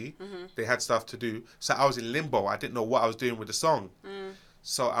bit busy. They had stuff to do. So I was in limbo. I didn't know what I was doing with the song.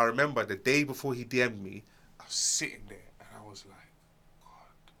 So I remember the day before he DM'd me, I was sitting there and I was like,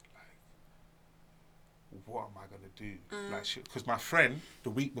 what am I going to do? Like, because my friend, the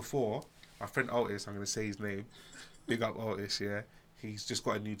week before, my friend Otis, I'm going to say his name, big up Otis, yeah, he's just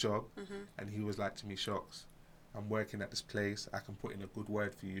got a new job, and he was like to me, Shocks, I'm working at this place, I can put in a good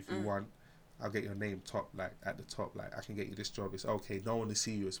word for you if you want, I'll get your name top, like, at the top, like, I can get you this job, it's okay, no one will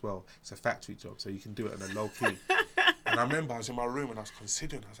see you as well, it's a factory job, so you can do it on a low key. And I remember I was in my room and I was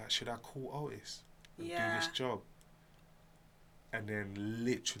considering, I was like, should I call Otis and do this job? And then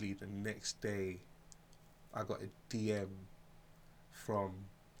literally the next day, I got a DM from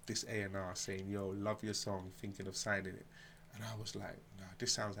this A&R saying, yo, love your song, thinking of signing it. And I was like, nah,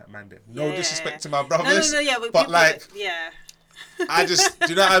 this sounds like Mandem. No disrespect to my brothers, but like, I just, do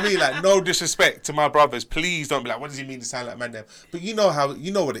you know what I mean? Like, no disrespect to my brothers. Please don't be like, what does he mean to sound like Mandem? But you know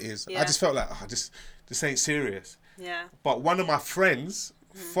what it is. I just felt like, this ain't serious. Yeah. But one of my friends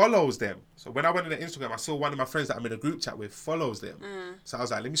follows them. So when I went on their Instagram, I saw one of my friends that I'm in a group chat with follows them. So I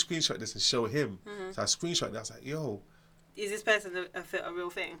was like, let me screenshot this and show him. So I screenshot it. I was like, yo. Is this person a real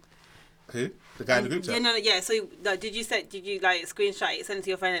thing? Who? The guy in the group chat? Yeah. So did you like screenshot it, send it to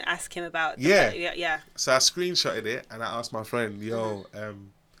your friend and ask him about yeah. So I screenshotted it and I asked my friend, yo,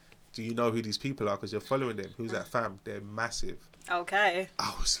 do you know who these people are? Because you're following them. Who's that fam? They're massive. Okay.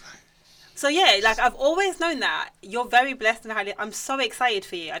 I was like... So yeah, like I've always known that you're very blessed and highly. I'm so excited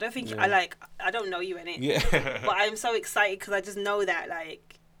for you. I don't think I don't know you in it. Yeah. But I'm so excited because I just know that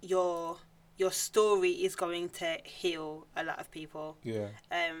like your story is going to heal a lot of people. Yeah.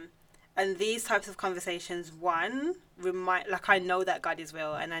 And these types of conversations, like I know that God is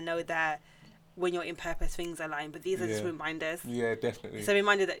real, and I know that when you're in purpose, things align. But these are just reminders. Yeah, definitely. It's a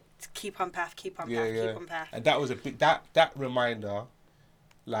reminder that keep on path, keep on path. And that was a big that reminder.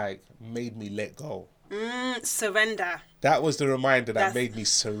 Like, made me let go. Surrender. That was the reminder that made me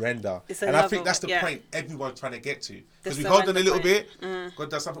surrender. And I think that's the point everyone's trying to get to. Because we hold on a little bit,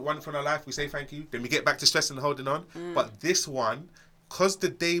 God does something wonderful in our life, we say thank you, then we get back to stressing and holding on. But this one, because the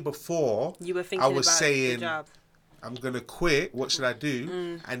day before, you were thinking I was about saying, the job. I'm going to quit, what should I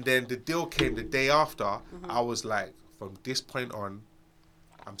do? And then the deal came the day after, I was like, from this point on,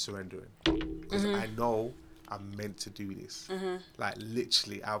 I'm surrendering. Because I know... I'm meant to do this. Like,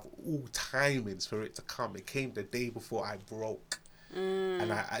 literally, out of all timings for it to come, it came the day before I broke. And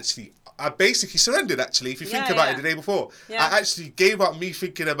I basically surrendered, actually, if you think about it, the day before. I actually gave up me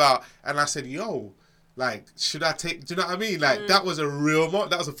thinking about, and I said, yo, like, should I take, do you know what I mean? Like, that was a real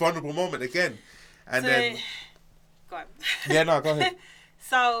moment, that was a vulnerable moment again. And then... Go on. Yeah, no, go ahead.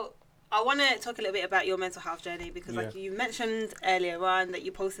 So... I want to talk a little bit about your mental health journey because, like you mentioned earlier on, that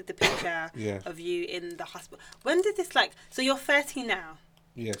you posted the picture of you in the hospital. When did this so you're 30 now?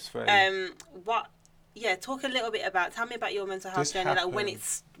 Yes, 30. Talk a little bit about. Tell me about your mental health journey. Like when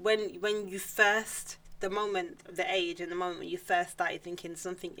you first, the age and the moment when you first started thinking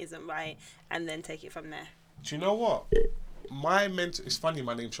something isn't right, and then take it from there. Do you know what? It's funny.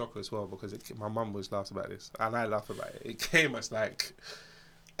 My name's Shocka as well because my mum always laughs about this, and I laugh about it. It came as like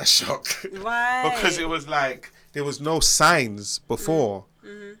a shock. Right. Because it was like there was no signs before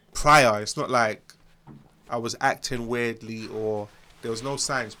prior. It's not like I was acting weirdly or there was no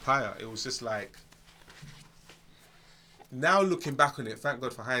signs prior. It was just like, now looking back on it, thank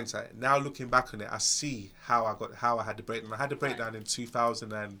God for hindsight. Now looking back on it, I see how I had the breakdown. I had the breakdown in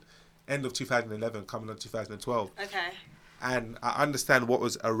 2000 and end of 2011, coming on 2012. Okay. And I understand what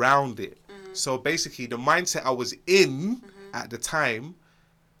was around it. So basically, the mindset I was in at the time,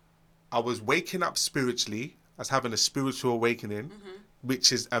 I was waking up spiritually. I was having a spiritual awakening,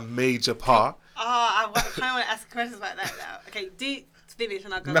 which is a major part. I kind of want to ask questions about that now. Okay, do finish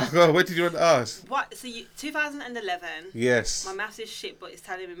and I'll go. No, what did you want to ask? What? So 2011. Yes. My maths is shit, but it's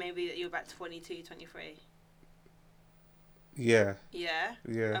telling me maybe that you're about 22, 23. Yeah. Yeah.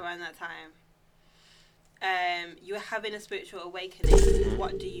 Yeah. Around that time. You were having a spiritual awakening.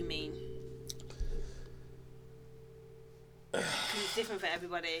 What do you mean? 'Cause it's different for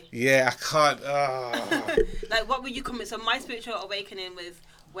everybody. Yeah, I can't. Like, what were you coming? So my spiritual awakening was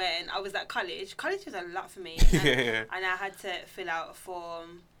when I was at college. College was a lot for me, and I had to fill out a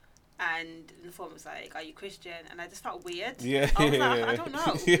form, and the form was like, "Are you Christian?" And I just felt weird. Yeah. I was like, I don't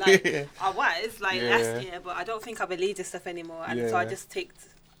know. Like, I was like last year, but I don't think I believe this stuff anymore, and so I just ticked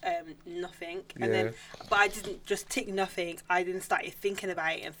nothing, and then, but I didn't just tick nothing. I then started thinking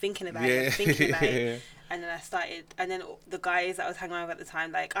about it and thinking about it and thinking about it, and then I started, and then the guys that I was hanging around with at the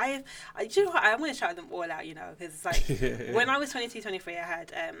time, like I you know what, I'm going to shout them all out, you know, because it's like when I was 22, 23, I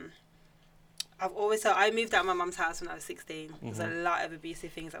had I've always, so I moved out of my mum's house when I was 16. There's a lot of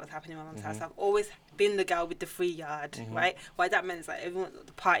abusive things that was happening in my mum's house. I've always been the girl with the free yard, right? What that meant is like everyone,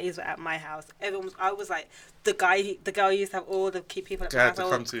 the parties were at my house. I was like the girl who used to have all the key people at my house. I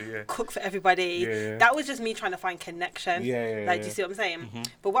would cook for everybody. That was just me trying to find connection. Do you see what I'm saying?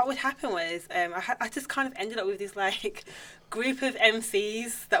 But what would happen was I just kind of ended up with this like group of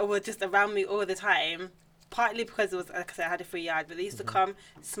MCs that were just around me all the time. Partly because it was, like I said, I had a free yard, but they used to come,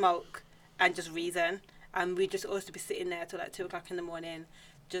 smoke, and just reason, and we just always to be sitting there till like 2:00 in the morning,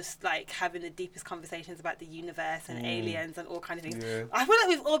 just like having the deepest conversations about the universe and aliens and all kind of things. I feel like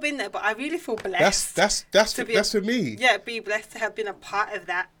we've all been there, but I really feel blessed. That's for me. Yeah, be blessed to have been a part of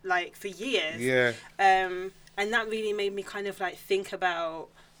that like for years. And that really made me kind of like think about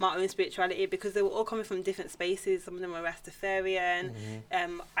my own spirituality, because they were all coming from different spaces. Some of them were Rastafarian,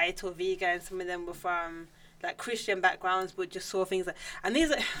 Ayatul vegan. Some of them were from like Christian backgrounds, but just saw things like, and these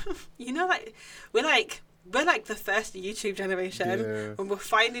are, you know, like we're like the first YouTube generation, and we're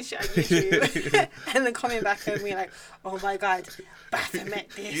finding shit on YouTube and then coming back and being like, oh my god, Baphomet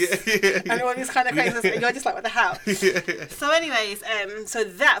this and all these kind of crazy, and you're just like, what the hell? So anyways, so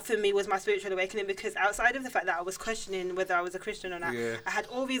that for me was my spiritual awakening, because outside of the fact that I was questioning whether I was a Christian or not, I had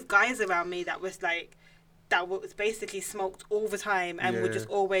all these guys around me that was like, that was basically smoked all the time and were just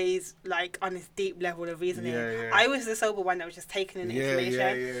always like on this deep level of reasoning. I was the sober one that was just taking in the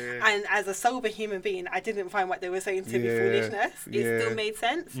information, and as a sober human being, I didn't find what they were saying to be foolishness. It still made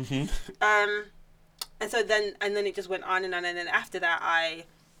sense. And so then it just went on, and then after that I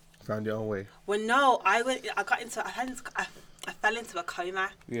found your own way. Well, no, I fell into a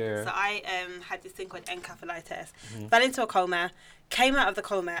coma. So I had this thing called encephalitis. Fell into a coma, came out of the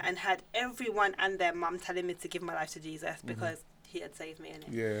coma, and had everyone and their mum telling me to give my life to Jesus because he had saved me in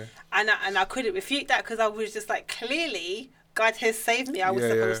it. And I couldn't refute that, because I was just like, clearly God has saved me. I was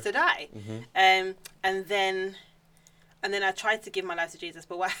supposed to die. And then I tried to give my life to Jesus,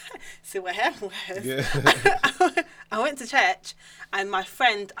 but what happened was, I went to church, and my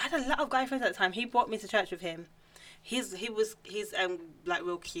friend, I had a lot of guy friends at the time. He brought me to church with him. He's like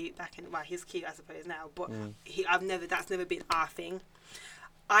real cute back in, well, he's cute I suppose now, but that's never been our thing.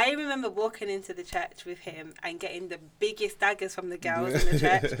 I remember walking into the church with him and getting the biggest daggers from the girls in the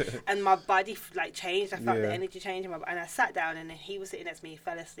church, and my body like changed. I felt the energy change, and I sat down, and then he was sitting next to me. He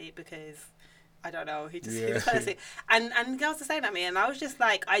fell asleep because I don't know, he was fell asleep. And girls were saying at me, and I was just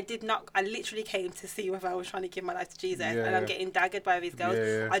like, I literally came to see whether I was trying to give my life to Jesus, and I'm getting daggered by these girls.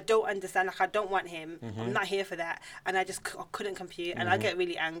 I don't understand, like I don't want him. I'm not here for that. And I just couldn't compute, and I get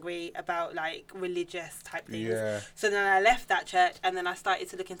really angry about like religious type things. So then I left that church, and then I started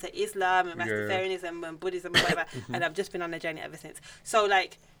to look into Islam and Rastafarianism and Buddhism and whatever, and I've just been on a journey ever since. So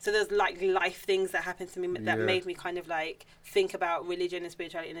there's like life things that happened to me that made me kind of like think about religion and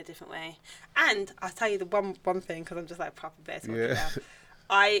spirituality in a different way. And I'll tell you the one thing, because I'm just like proper bear talking now.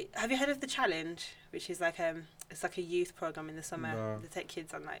 Have you heard of the Challenge, which is like it's like a youth program in the summer. They take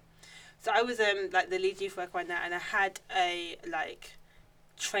kids on like. So I was like the lead youth worker on that, and I had a like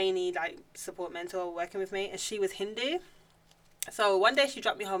trainee like support mentor working with me, and she was Hindu. So one day she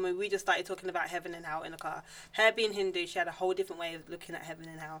dropped me home, and we just started talking about heaven and hell in the car. Her being Hindu, she had a whole different way of looking at heaven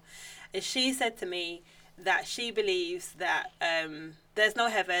and hell. And she said to me that she believes that there's no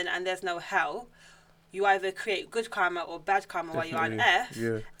heaven and there's no hell. You either create good karma or bad karma while you're on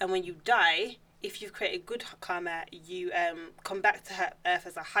earth, and when you die, if you've created good karma, you come back to earth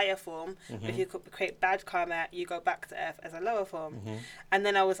as a higher form. If you create bad karma, you go back to earth as a lower form. And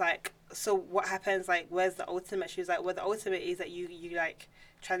then I was like, so what happens? Like, where's the ultimate? She was like, well, the ultimate is that you like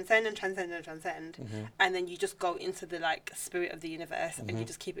transcend and transcend and transcend, and then you just go into the like spirit of the universe and you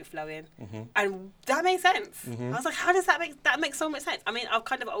just keep it flowing. And that makes sense. I was like, how does that make so much sense? I mean, I've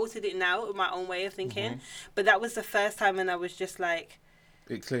kind of altered it now with my own way of thinking, but that was the first time when I was just like,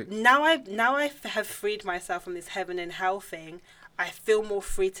 it clicked. Now I have freed myself from this heaven and hell thing. I feel more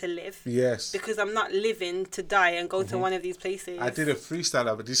free to live. Yes. Because I'm not living to die and go to one of these places. I did a freestyle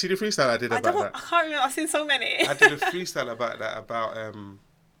about it. Did you see the freestyle I did about that? I can't remember. I've seen so many. I did a freestyle about that, about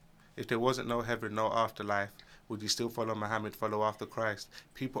if there wasn't no heaven, no afterlife, would you still follow Muhammad, follow after Christ?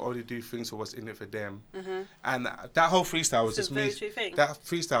 People only do things for what's in it for them. And that whole freestyle was just me. That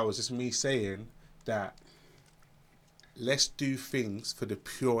freestyle was just me saying that let's do things for the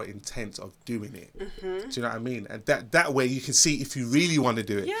pure intent of doing it. Do you know what I mean? And that way you can see if you really want to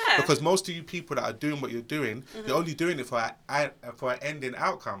do it. Yeah. Because most of you people that are doing what you're doing, they're only doing it for an ending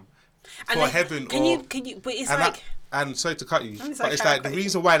outcome. For then, heaven can you, but it's like... And sorry to cut you, but it's like the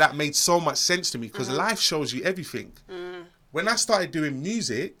reason why that made so much sense to me, because life shows you everything. When I started doing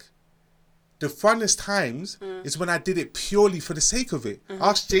music, the funnest times is when I did it purely for the sake of it.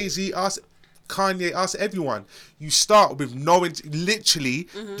 Ask Jay-Z, ask Kanye, ask everyone. You start with literally,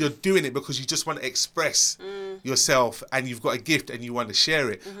 you're doing it because you just want to express yourself, and you've got a gift and you want to share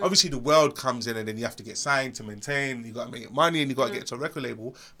it. Obviously, the world comes in, and then you have to get signed to maintain. And you got to make money, and you got to get to a record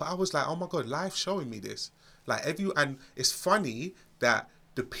label. But I was like, oh my god, life's showing me this. Like and it's funny that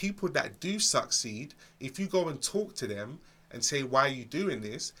the people that do succeed, if you go and talk to them and say, why are you doing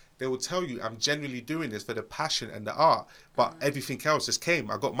this? They will tell you, I'm genuinely doing this for the passion and the art. But everything else just came.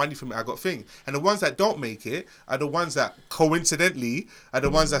 I got money from it. I got thing. And the ones that don't make it are the ones that coincidentally are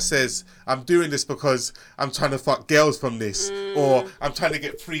the ones that says, I'm doing this because I'm trying to fuck girls from this. Or I'm trying to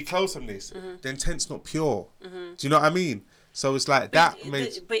get free clothes from this. The intent's not pure. Do you know what I mean? So it's like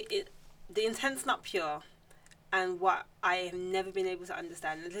the intent's not pure. And what I have never been able to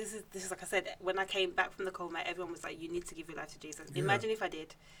understand, and this is like I said, when I came back from the coma, everyone was like, you need to give your life to Jesus. Yeah. Imagine if I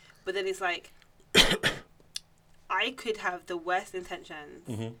did. But then it's like, I could have the worst intentions,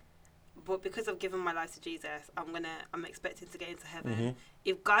 but because I've given my life to Jesus, I'm expecting to get into heaven.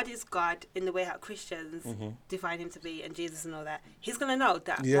 If God is God in the way how Christians define him to be, and Jesus and all that, he's going to know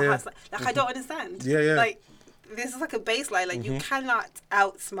that. Yeah. I don't understand. Yeah. Like, this is like a baseline. Like, you cannot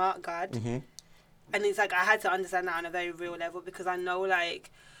outsmart God. And it's like I had to understand that on a very real level, because I know,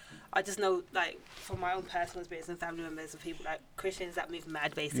 like, I just know, like, from my own personal experience and family members of people, like, Christians that move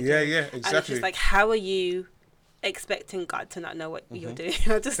mad, basically. Yeah, exactly. And it's just like, how are you expecting God to not know what you're doing?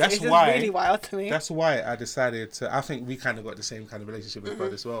 It's just really wild to me. That's why I decided to, I think we kind of got the same kind of relationship with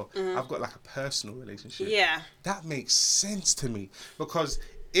God as well. I've got, like, a personal relationship. Yeah. That makes sense to me, because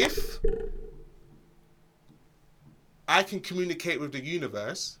if I can communicate with the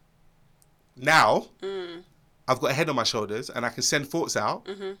universe... Now, I've got a head on my shoulders and I can send thoughts out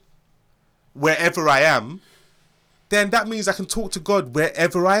wherever I am, then that means I can talk to God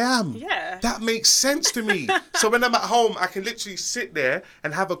wherever I am. Yeah. That makes sense to me. So when I'm at home, I can literally sit there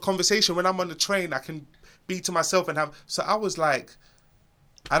and have a conversation. When I'm on the train, I can be to myself and have... So I was like,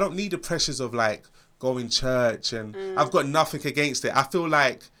 I don't need the pressures of like going church, and I've got nothing against it. I feel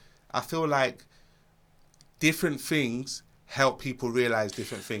like different things help people realize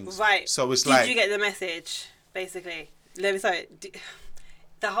different things. Right. So it's Did you get the message, basically?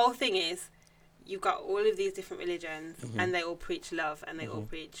 The whole thing is, you've got all of these different religions, and they all preach love, and they all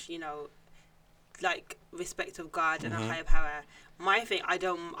preach, like, respect of God and a higher power. My thing, I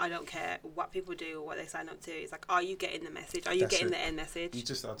don't care what people do or what they sign up to. It's like, are you getting the message? Are you getting the end message? You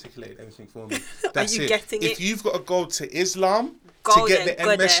just articulated everything for me. Are you getting it? If you've got to go to Islam to get the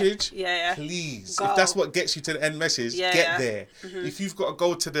end message, please. Go. If that's what gets you to the end message, get there. If you've got to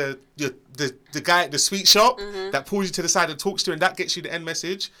go to the guy at the sweet shop that pulls you to the side and talks to you, and that gets you the end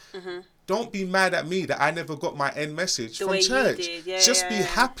message, don't be mad at me that I never got my end message from church. Just be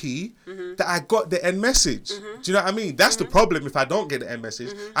happy that I got the end message. Do you know what I mean? That's the problem if I don't get the end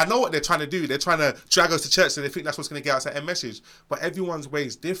message. I know what they're trying to do. They're trying to drag us to church, so they think that's what's going to get us that end message. But everyone's way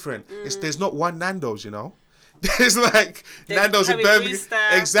is different. There's not one Nando's, There's like Nando's in Birmingham.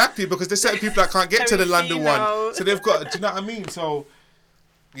 Exactly, because there's certain people that can't get to the London one. So they've got, do you know what I mean? So,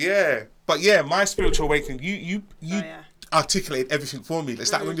 yeah. But yeah, my spiritual awakening, you articulate everything for me.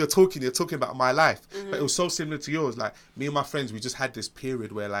 It's like when you're talking about my life. But it was so similar to yours. Like, me and my friends, we just had this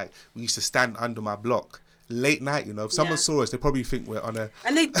period where, like, we used to stand under my block, late night, you know. If someone saw us, they probably think we're on a...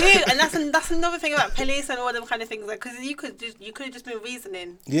 And they do, and that's another thing about police and all them kind of things, because you could have just been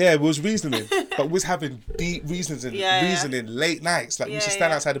reasoning. Yeah, we was reasoning, but we was having deep reasons and reasoning late nights. Like, we used to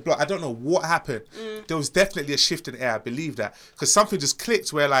stand outside the block. I don't know what happened. There was definitely a shift in the air, I believe that. Because something just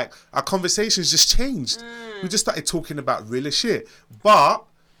clicked where, like, our conversations just changed. We just started talking about real shit. But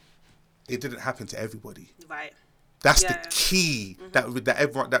it didn't happen to everybody. Right. That's the key that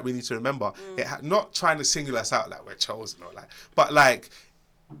everyone that we need to remember. Not trying to single us out like we're chosen or like, but like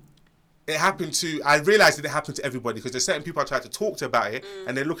it happened to. I realized that it happened to everybody because there's certain people I tried to talk to about it,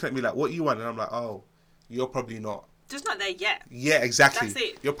 and they're looking at me like, "What you want?" And I'm like, "Oh, you're probably not. Just not there yet." Yeah, exactly. That's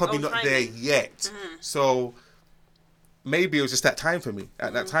it. You're probably not there yet. So maybe it was just that time for me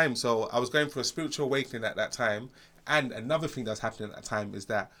at that time. So I was going through a spiritual awakening at that time, and another thing that's happening at that time is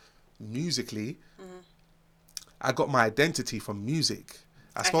that musically. I got my identity from music.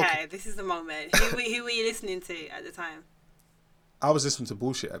 Okay, this is the moment. Who were you listening to at the time? I was listening to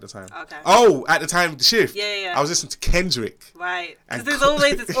bullshit at the time. Okay. Oh, at the time of the shift. Yeah. I was listening to Kendrick. Right. Because there's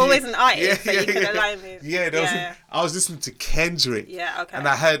always an artist that you can align with. Yeah, I was listening to Kendrick. Yeah, okay. And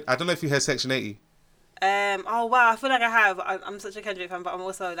I don't know if you heard Section 80. Oh wow, I feel like I have. I'm such a Kendrick fan, but I'm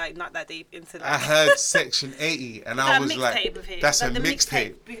also like not that deep into that. I heard Section 80 and I was like, that's like a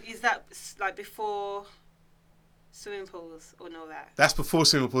mixtape. Is that like before swimming pools or no that? That's before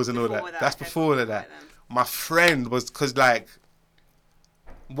swimming pools and all that. That's before all of that. My friend was, because like,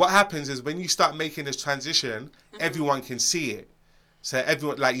 what happens is when you start making this transition, everyone can see it. So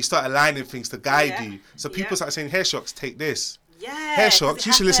everyone, like, you start aligning things to guide you. So people start saying, "Hair Shocks, take this. Yeah. Hair Shocks,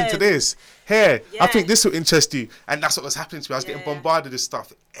 you should listen to this. Hair, I think this will interest you." And that's what was happening to me. I was getting bombarded with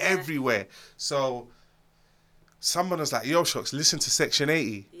stuff everywhere. So someone was like, "Yo, Shocks, listen to Section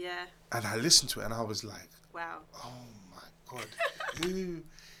 80." Yeah. And I listened to it and I was like, wow. Oh my God, who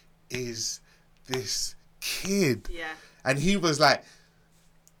is this kid? Yeah. And he was like,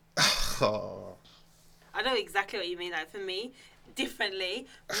 oh. I know exactly what you mean. Like, for me, differently,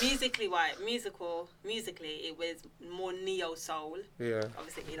 musically, it was more neo soul. Yeah.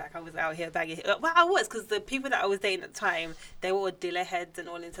 Obviously, like, I was out here bagging. Well, I was, because the people that I was dating at the time, they were all Dilla heads and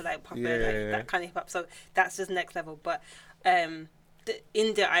all into like pop and that kind of hip hop. So that's just next level. But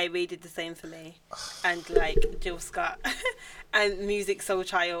India Irie did the same for me, and like Jill Scott and Music Soul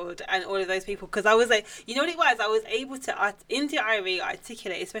Child and all of those people, because I was like, you know what it was, I was able to India Irie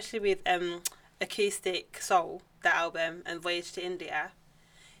articulate, especially with Acoustic Soul, that album, and Voyage to India.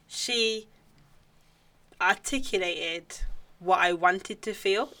 She articulated what I wanted to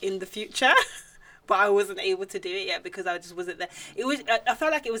feel in the future. But I wasn't able to do it yet because I just wasn't there. I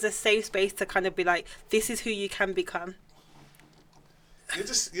felt like it was a safe space to kind of be like, this is who you can become. You're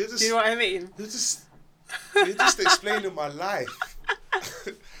just. Do you know what I mean? You're just explaining my life.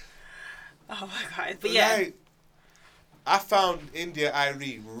 Oh my God! But yeah, like, I found India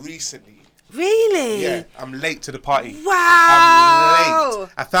Irie recently. Really? Yeah, I'm late to the party. Wow! I'm late.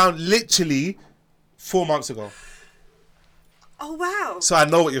 I found literally 4 months ago. Oh wow! So I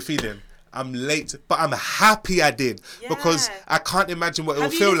know what you're feeling. I'm late, but I'm happy I did, because I can't imagine what it will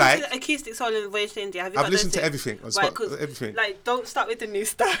feel like. Have you listened to Acoustic Soul and Voyage to India? I've listened to everything. Everything. Like, don't start with the new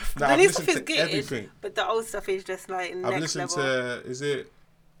stuff. No, the new stuff is good, everything. But the old stuff is just like next level. I've listened to, is it,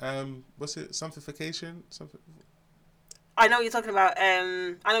 what's it, Something? I know what you're talking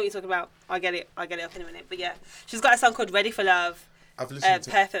about. I'll get it up in a minute. But yeah, she's got a song called Ready for Love. I've listened to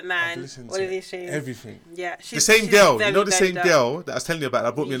Perfect Man. I've listened all to of these tunes. everything. Yeah, the same girl. You know the same girl that I was telling you about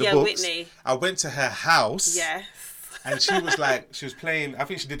that brought me in the books? Whitney. I went to her house. Yes. And she was like, she was playing, I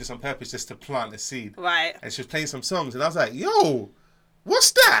think she did this on purpose just to plant a seed. Right. And she was playing some songs and I was like, yo,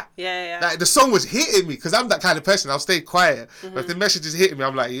 what's that? Yeah. Like, the song was hitting me, because I'm that kind of person. I'll stay quiet. But if the message is hitting me,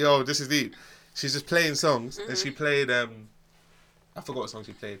 I'm like, yo, this is deep. She's just playing songs. And she played, I forgot what song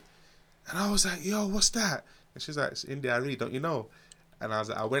she played. And I was like, yo, what's that? And she's like, it's India Arie, don't you know? And I was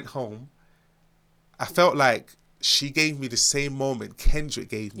like, I went home. I felt like she gave me the same moment Kendrick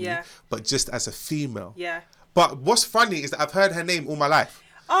gave me, but just as a female. Yeah. But what's funny is that I've heard her name all my life.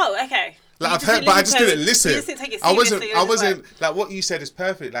 Oh, okay. Like, I've heard, but I just didn't listen. You just didn't take it seriously. I wasn't like, what you said is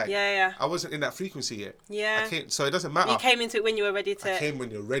perfect. Like, yeah. I wasn't in that frequency yet. Yeah. So it doesn't matter. You came into it when you were ready to. I came when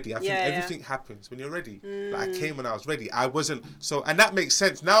you're ready. I think everything happens when you're ready. Like, I came when I was ready. I wasn't. So, and that makes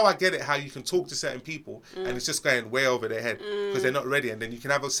sense. Now I get it, how you can talk to certain people and it's just going way over their head because they're not ready. And then you can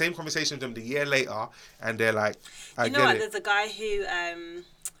have the same conversation with them the year later and they're like, I get it. There's a guy who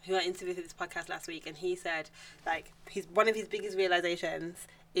I interviewed for this podcast last week, and he said, like, one of his biggest realizations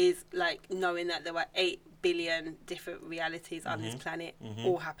is like knowing that there were 8 billion different realities on this planet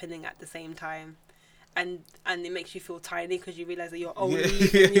all happening at the same time, and it makes you feel tiny because you realise that you're only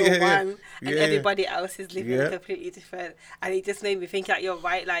living your one, and everybody else is living completely different. And it just made me think that you're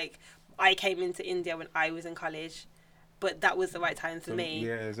right. Like, I came into India when I was in college, but that was the right time for me.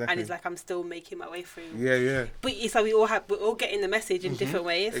 Yeah, exactly. And it's like I'm still making my way through. Yeah, yeah. But it's like we're all getting the message in different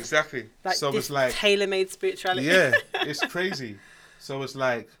ways. Exactly. Like, so it's like tailor-made spirituality. Yeah, it's crazy. So it's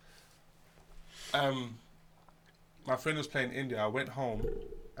like, my friend was playing India. I went home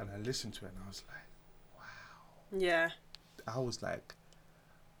and I listened to it and I was like, wow. Yeah. I was like,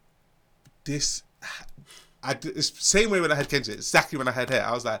 this. It's the same way when I had Kenji. Exactly when I had her.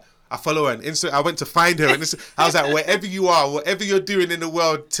 I was like, I follow her on Instagram. I went to find her, and I was like, wherever you are, whatever you're doing in the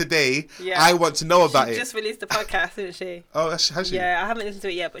world today, I want to know about it. She just released a podcast, didn't she? Oh, has she? Yeah, I haven't listened to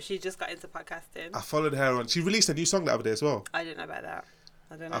it yet, but she just got into podcasting. I followed her on. She released a new song the other day as well. I didn't know about that.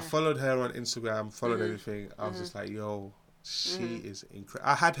 I don't know. I followed her on Instagram, followed everything. I was just like, yo, she is incredible.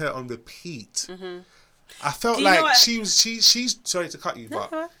 I had her on repeat. I felt like she's sorry to cut you,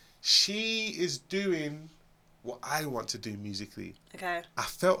 but she is doing what I want to do musically. Okay. I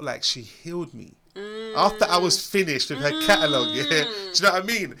felt like she healed me after I was finished with her catalogue. Yeah, do you know what I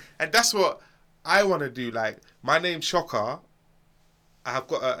mean? And that's what I want to do. Like, my name's Shocka. I have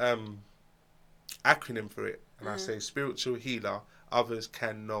got a acronym for it, and I say spiritual healer. Others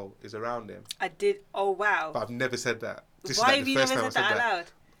can know is around them. I did. Oh wow! But I've never said that. This Why is like have the you first never time said I that out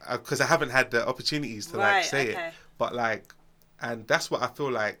loud? Because I haven't had the opportunities to say it. But like, and that's what I feel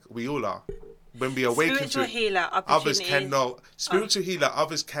like we all are. When we awaken spiritual to healer, others can know. Spiritual healer,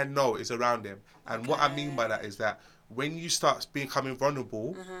 others can know is around them. And what I mean by that is that when you start becoming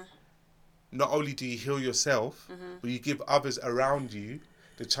vulnerable, not only do you heal yourself, but you give others around you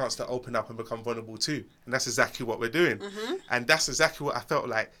the chance to open up and become vulnerable too. And that's exactly what we're doing. And that's exactly what I felt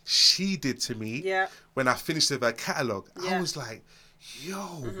like she did to me when I finished with her catalogue. I was like,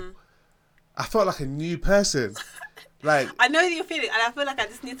 yo, I felt like a new person. Like, I know that you're feeling, and I feel like I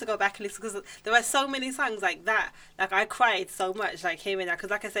just need to go back and listen because there are so many songs like that. Like, I cried so much, like, hearing that.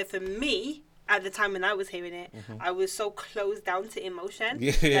 Because, like I said, for me, at the time when I was hearing it, I was so closed down to emotion.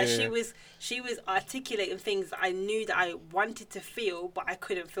 She was articulating things that I knew that I wanted to feel, but I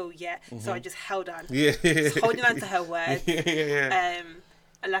couldn't feel yet. So I just held on. Just holding on to her words.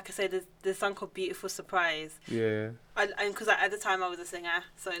 And like I said, there's a song called Beautiful Surprise. And because at the time I was a singer,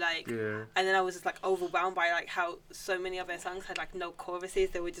 so like, and then I was just like overwhelmed by like how so many of their songs had like no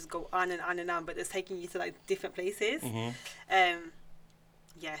choruses. They would just go on and on and on, but it's taking you to like different places.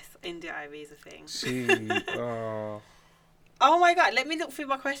 Yes, India Ivy is a thing. Oh my God, let me look through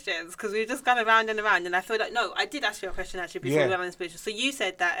my questions because we've just gone around and around, and I feel like, no, I did ask you a question actually before we went on the spiritual. So you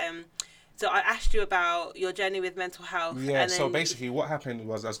said that so I asked you about your journey with mental health. Yeah, and so basically what happened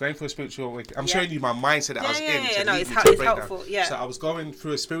was I was going through a spiritual awakening. I'm showing you my mindset that I was in. Yeah, no, it's helpful. Yeah. So I was going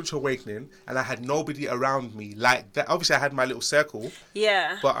through a spiritual awakening and I had nobody around me like that. Obviously I had my little circle.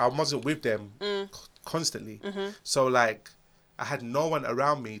 Yeah. But I wasn't with them constantly. So like I had no one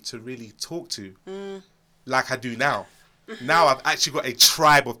around me to really talk to like I do now. Now I've actually got a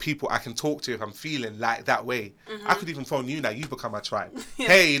tribe of people I can talk to if I'm feeling like that way. I could even phone you now. You've become my tribe.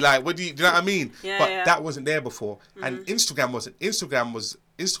 Hey, like, do you know what I mean? But that wasn't there before. And Instagram wasn't.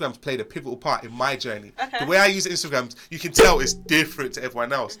 Instagram's played a pivotal part in my journey. The way I use Instagram, you can tell it's different to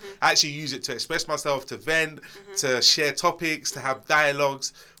everyone else. I actually use it to express myself, to vent, to share topics, to have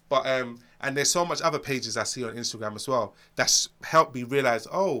dialogues. But and there's so much other pages I see on Instagram as well that's helped me realize,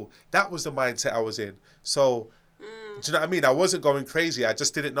 oh, that was the mindset I was in. So, do you know what I mean? I wasn't going crazy. I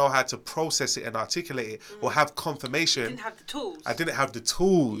just didn't know how to process it and articulate it or have confirmation. You didn't have the tools. I didn't have the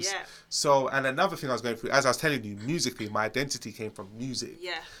tools. Yeah. So, and another thing I was going through, as I was telling you, musically, my identity came from music.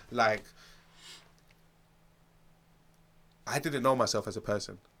 Yeah. Like, I didn't know myself as a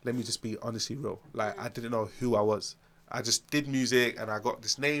person. Let me just be honestly real. Like, I didn't know who I was. I just did music and I got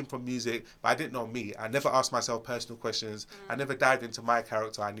this name from music, but I didn't know me. I never asked myself personal questions. I never dived into my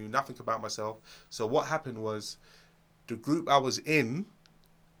character. I knew nothing about myself. So what happened was the group I was in,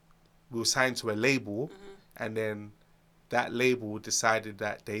 we were signed to a label and then that label decided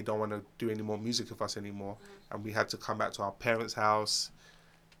that they don't want to do any more music with us anymore. And we had to come back to our parents' house.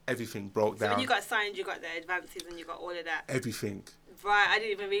 Everything broke down. So when you got signed, you got the advances and you got all of that? Everything. Right, I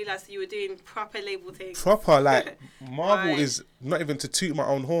didn't even realise you were doing proper label things. Proper, like, Marvel is, not even to toot my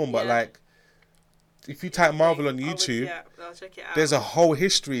own horn, but like, if you type Marvel on YouTube, I'll check it out. There's a whole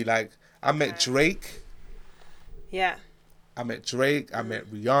history. Like, I met Drake. Yeah. I met Drake, I met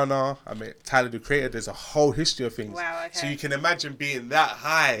Rihanna, I met Tyler, the Creator. There's a whole history of things. Wow, okay. So you can imagine being that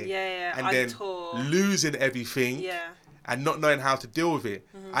high. And then tour. losing everything. Yeah. and not knowing how to deal with it.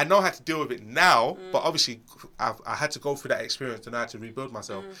 I know how to deal with it now, but obviously I had to go through that experience and I had to rebuild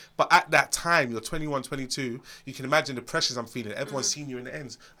myself. But at that time, you're 21, 22, you can imagine the pressures I'm feeling. Everyone's seen you in the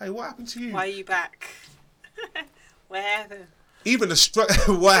ends. Hey, what happened to you? Why are you back? What happened? Even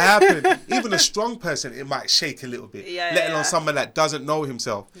what happened? Even a strong person, it might shake a little bit. Let alone someone that doesn't know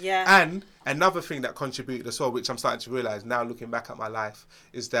himself. Yeah. And another thing that contributed as well, which I'm starting to realise now looking back at my life,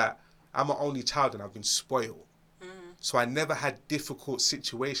 is that I'm an only child and I've been spoiled. So I never had difficult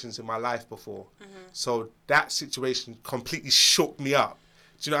situations in my life before. So that situation completely shook me up.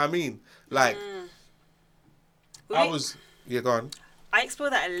 Do you know what I mean? Like, Yeah, go on. I explore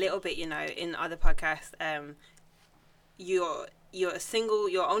that a little bit, in other podcasts. You're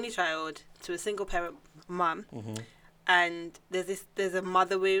you're only child to a single parent mum, and there's a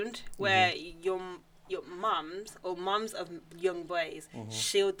mother wound where your mums or mums of young boys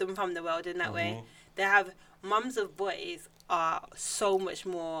shield them from the world in that way. They have mums of boys are so much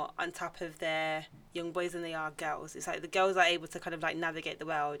more on top of their young boys than they are girls. It's like the girls are able to kind of like navigate the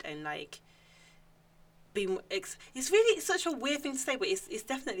world and like it's such a weird thing to say, but it's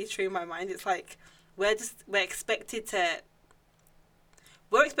definitely true in my mind. It's like we're expected to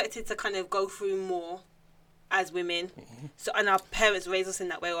kind of go through more as women. So, and our parents raise us in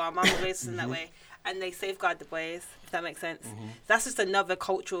that way, or our mums raise us in that way, and they safeguard the boys, if that makes sense. That's just another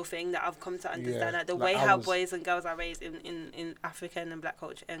cultural thing that I've come to understand. That the way how boys and girls are raised in African and Black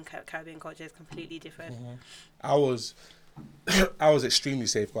culture and Caribbean culture is completely different. I was extremely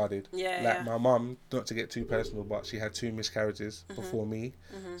safeguarded. My mum, not to get too personal, but she had 2 miscarriages before me.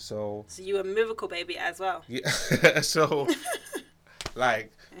 So you were a miracle baby as well. Yeah. So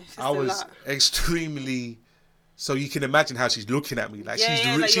like I was extremely. So you can imagine how she's looking at me, like she's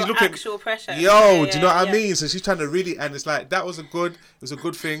looking. Actual pressure. Do you know what I mean? So she's trying to really, and it's like it was a good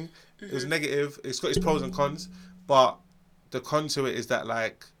thing. It was negative. It's got its pros and cons, but the con to it is that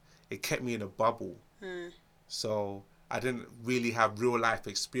like it kept me in a bubble. So I didn't really have real life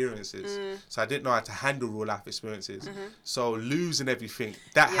experiences. So I didn't know how to handle real life experiences. So losing everything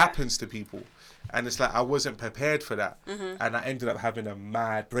that happens to people, and it's like I wasn't prepared for that, and I ended up having a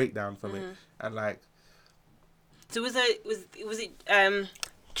mad breakdown from it, and like. So was it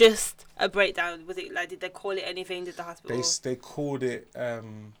just a breakdown? Was it like, did they call it anything? Did the hospital? They called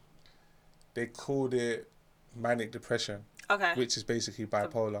it manic depression. Okay. Which is basically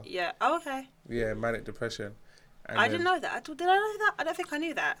bipolar. Yeah. Oh, okay. Yeah, manic depression. And I didn't know that. Did I know that? I don't think I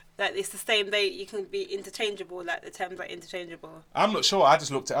knew that. Like it's the same. You can be interchangeable. Like the terms are interchangeable. I'm not sure. I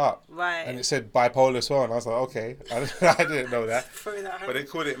just looked it up. Right. And it said bipolar as well, and I was like, okay, I didn't know that. That but they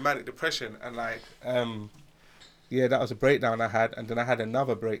called it manic depression, and like, yeah, that was a breakdown I had, and then I had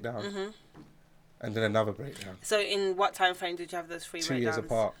another breakdown, and then another breakdown. So in what time frame did you have those 3 breakdowns? 2 years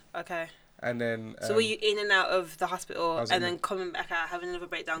apart. Okay. And then... so were you in and out of the hospital and then coming back out, having another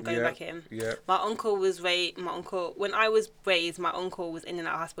breakdown, going back in? Yeah. My uncle was when I was raised, my uncle was in and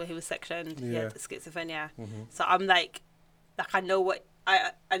out of hospital. He was sectioned. He had schizophrenia. So I'm like I know what...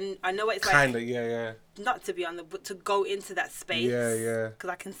 I know what it's like. Kinda, yeah. Not to be but to go into that space. Yeah. Because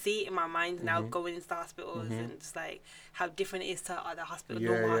I can see it in my mind now, going into the hospitals and just like how different it is to other hospitals,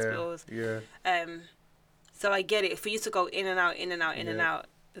 normal hospitals. Yeah. So I get it. For you to go in and out, in and out,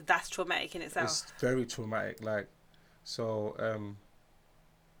 that's traumatic in itself. It's very traumatic. Like, so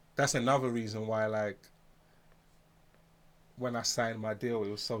that's another reason why, like, when I signed my deal, it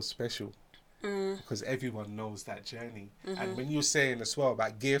was so special. Because everyone knows that journey. And when you're saying as well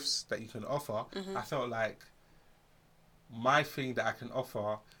about gifts that you can offer, I felt like my thing that I can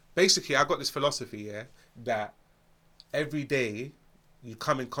offer, basically I got this philosophy that every day you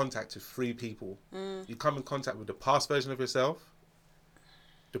come in contact with 3 people. You come in contact with the past version of yourself,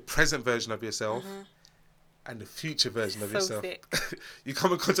 the present version of yourself, and the future version of yourself. You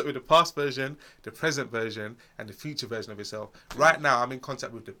come in contact with the past version, the present version, and the future version of yourself. Right now, I'm in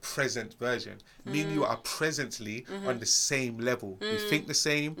contact with the present version. Me and you are presently on the same level. We think the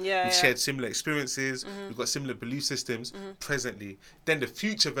same. We've shared similar experiences. We've got similar belief systems presently. Then the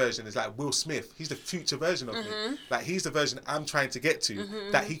future version is like Will Smith. He's the future version of me. Like, he's the version I'm trying to get to,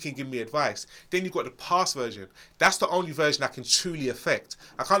 that he can give me advice. Then you've got the past version. That's the only version I can truly affect.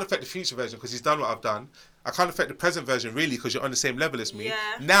 I can't affect the future version because he's done what I've done. I can't affect the present version really because you're on the same level as me.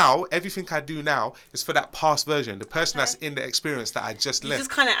 Now, everything I do now is for that past version, the person that's in the experience that I just left. You just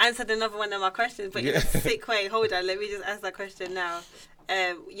kind of answered another one of my questions, but in a sick way. Hold on, let me just ask that question now.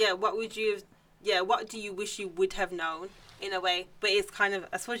 What do you wish you would have known in a way. But it's kind of,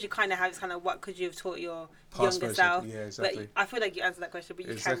 I suppose you kind of have, it's kind of, what could you have taught your Past younger version. self? Yeah, exactly. But I feel like you answered that question, but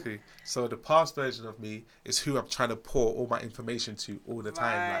you Exactly. can. So the past version of me is who I'm trying to pour all my information to all the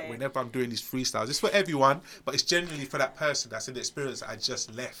time. Like Right. whenever I'm doing these freestyles, it's for everyone, but it's generally for that person that's in the experience that I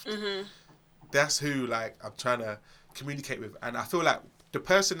just left. That's who like I'm trying to communicate with, and I feel like the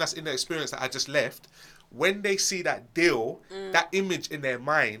person that's in the experience that I just left, when they see that deal, that image in their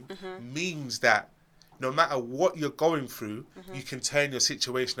mind means that no matter what you're going through, you can turn your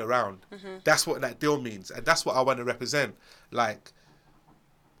situation around. That's what that deal means, and that's what I want to represent. Like,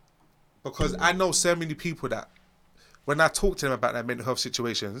 because I know so many people that when I talk to them about their mental health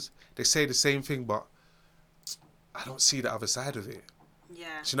situations, they say the same thing, but I don't see the other side of it. Yeah.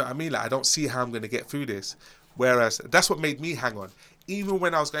 Do you know what I mean? Like, I don't see how I'm going to get through this. Whereas, that's what made me hang on. Even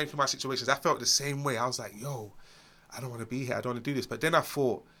when I was going through my situations, I felt the same way. I was like, yo, I don't want to be here. I don't want to do this. But then I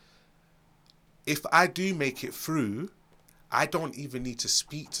thought, if I do make it through, I don't even need to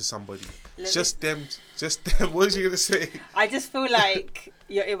speak to somebody. Just them. What was you going to say? I just feel like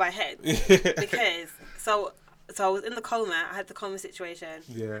you're in my head. Because, so I was in the coma. I had the coma situation.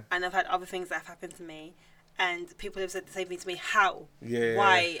 Yeah. And I've had other things that have happened to me. And people have said the same thing to me. How? Yeah.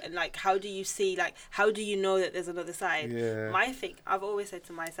 Why? And like, how do you see, like, how do you know that there's another side? Yeah. My thing, I've always said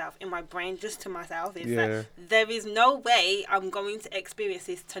to myself, in my brain, just to myself, is Yeah. that there is no way I'm going to experience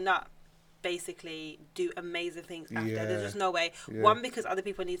this to not basically do amazing things after. Yeah. There's just no way. Yeah. One, because other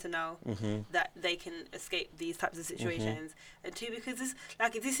people need to know that they can escape these types of situations, and two, because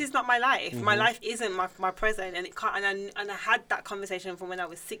this is not my life. My life isn't my present, and it can't. And I had that conversation from when I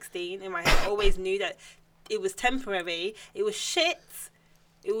was 16 in my head. I always knew that it was temporary. It was shit.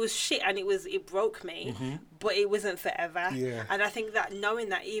 It was shit, and it broke me, but it wasn't forever. Yeah. And I think that knowing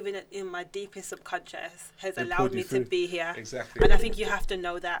that, even in my deepest subconscious, has It allowed pulled me you to through. be here. Exactly. And I think you have to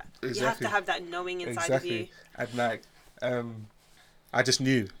know that. Exactly. You have to have that knowing inside of you. And like, I just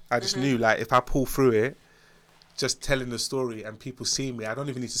knew, like, if I pull through it, just telling the story and people seeing me, I don't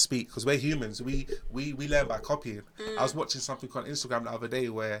even need to speak, because we're humans. We learn by copying. I was watching something on Instagram the other day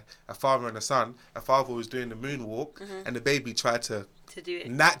where a father and a son, a father was doing the moonwalk and the baby tried to Do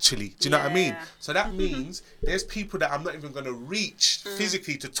it naturally. Do you know what I mean? Yeah. So that means there's people that I'm not even going to reach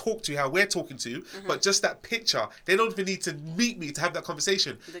physically to talk to how we're talking to, but just that picture, they don't even need to meet me to have that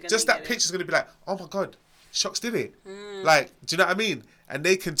conversation. Just that picture's going to be like, oh my God, Shocks did it. Like, do you know what I mean? And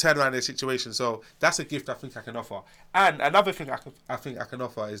they can turn around their situation. So that's a gift I think I can offer. And another thing I think I can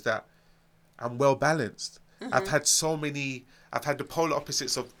offer is that I'm well balanced. I've had the polar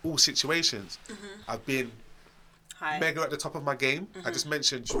opposites of all situations. I've been mega at the top of my game. I just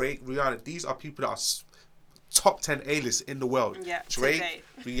mentioned Drake, Rihanna. These are people that are top 10 A-list in the world. Yeah, Drake,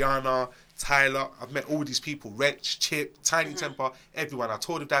 Rihanna, Tyler. I've met all these people. Wretch, Chip, Tiny Temper, everyone. I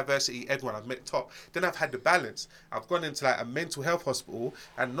toured with Diversity, everyone. I've met top. Then I've had the balance. I've gone into like a mental health hospital,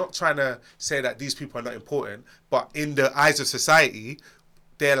 and not trying to say that these people are not important, but in the eyes of society,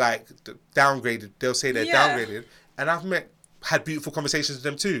 they're like downgraded. They'll say they're downgraded. And had beautiful conversations with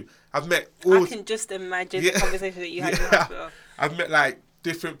them too. I've met all... I can just imagine the conversation that you had in the hospital. I've met like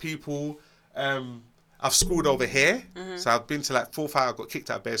different people. I've schooled over here. So I've been to like 4 or 5. I got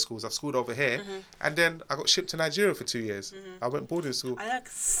kicked out of bare schools. I've schooled over here. And then I got shipped to Nigeria for 2 years. I went boarding school. I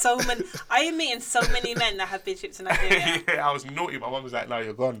am meeting so many men that have been shipped to Nigeria. Yeah, I was naughty. My mum was like, no,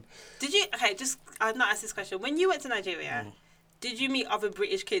 you're gone. Did you... Okay, I've not asked this question. When you went to Nigeria... Did you meet other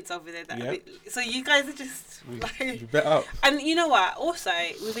British kids over there? So you guys are just like... We bet up. And you know what? Also,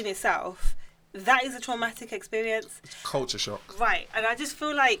 within itself, that is a traumatic experience. It's culture shock. Right. And I just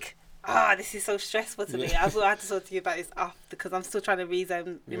feel like, this is so stressful to me. I thought I had to talk to you about this after, because I'm still trying to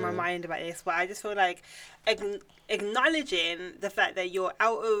reason in my mind about this. But I just feel like acknowledging the fact that you're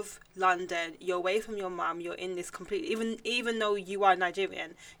out of London, you're away from your mum, you're in this even though you are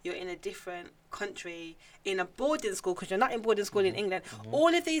Nigerian, you're in a different country, in a boarding school, because you're not in boarding school in England.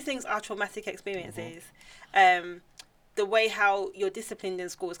 All of these things are traumatic experiences. The way how you're disciplined in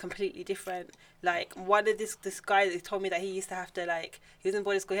school is completely different. Like, one of this guy that told me that he used to have to, like, he was in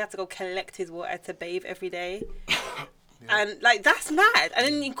boarding school, he had to go collect his water to bathe every day. And like, that's mad. And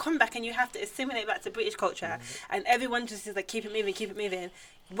then you come back and you have to assimilate back to British culture, and everyone just is like, keep it moving.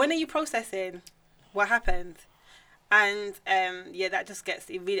 When are you processing what happened? And that just gets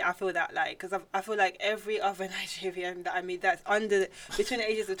it really. I feel that, like, because I feel like every other Nigerian that I meet that's between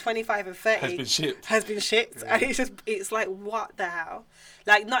the ages of 25 and 30 has been shipped. And it's like, what the hell?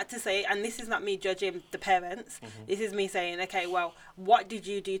 Like, not to say, and this is not me judging the parents. This is me saying, okay, well, what did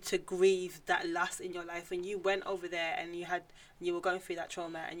you do to grieve that loss in your life when you went over there and you were going through that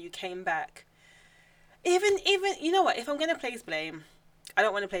trauma and you came back? Even you know what? If I'm gonna place blame, I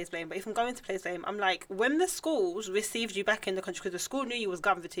don't want to place blame, but if I'm going to place blame, I'm like, when the schools received you back in the country, because the school knew you was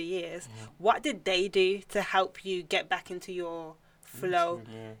gone for 2 years, what did they do to help you get back into your flow,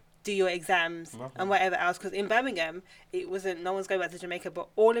 do your exams and whatever else? Because in Birmingham, it wasn't, no one's going back to Jamaica, but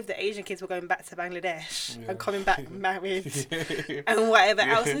all of the Asian kids were going back to Bangladesh and coming back married and whatever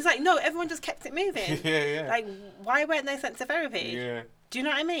else. And it's like, no, everyone just kept it moving. Like, why weren't they sent to therapy? Do you know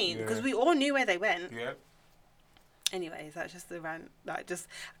what I mean? Because we all knew where they went. Anyways, that's just the rant. Like, just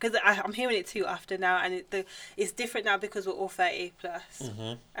because I'm hearing it too often now, and it's different now because we're all 30 plus.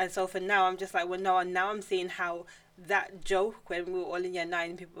 And so for now, I'm just like, well, no. Now I'm seeing how that joke when we were all in year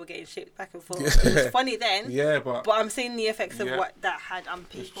 9, people were getting shipped back and forth. It was funny then. But I'm seeing the effects of what that had on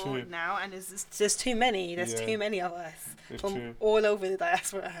people now, and there's just too many. There's too many of us from all over the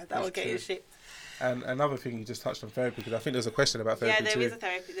diaspora that were getting shipped. And another thing you just touched on therapy, because I think there's a question about therapy. Yeah, there is a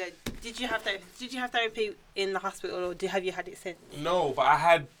therapy. Did you have therapy? Did you have therapy in the hospital, or have you had it since? No, but I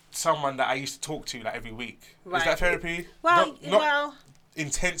had someone that I used to talk to like every week. Is that therapy? Well, not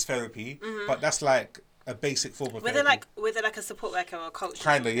intense therapy, but that's like a basic form of therapy. Were they like a support worker or a coach?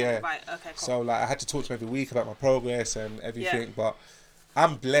 Kinda, yeah. Right. Okay. Cool. So like I had to talk to him every week about my progress and everything, but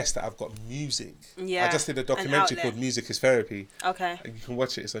I'm blessed that I've got music. I just did a documentary called Music is Therapy. Okay. And you can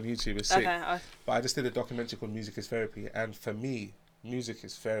watch it. It's on YouTube. It's sick. But I just did a documentary called Music is Therapy. And for me, music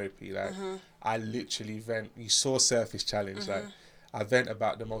is therapy. Like, I literally vent. You saw Surface Challenge. Like, I vent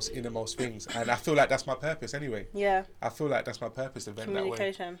about the most innermost things. And I feel like that's my purpose anyway. Yeah. I feel like that's my purpose, to vent that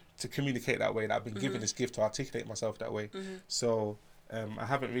way. To communicate that way. That I've been given this gift to articulate myself that way. So... I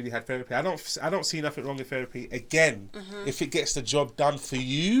haven't really had therapy. I don't see nothing wrong with therapy. Again, if it gets the job done for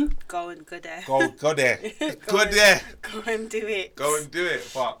you, go there. Go there. Go there. Go and do it. Go and do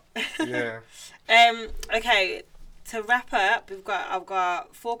it. But yeah. Okay. To wrap up, I've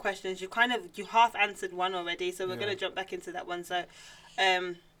got 4 questions. You half answered one already, so we're gonna jump back into that one. So,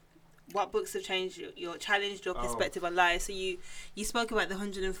 what books have changed challenged your perspective on life? So you spoke about the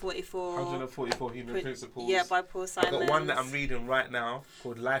 144 Human Principles. Yeah, by Paul Simon. I've got one that I'm reading right now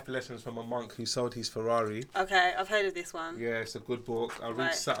called Life Lessons from a Monk Who Sold His Ferrari. Okay, I've heard of this one. Yeah, it's a good book. I'll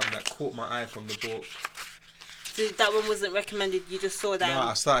read something that caught my eye from the book. So that one wasn't recommended, you just saw that? No,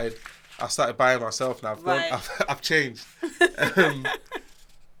 I started buying myself now. I've changed.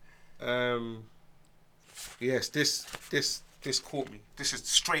 Yes, this caught me. This is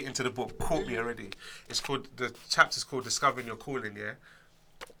straight into the book. Caught me already. The chapter's called Discovering Your Calling, yeah?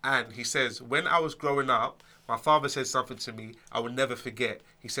 And he says, when I was growing up, my father said something to me I will never forget.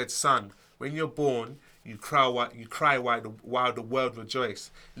 He said, son, when you're born, you cry while the world rejoices.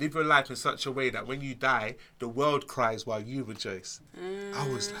 Live your life in such a way that when you die, the world cries while you rejoice. I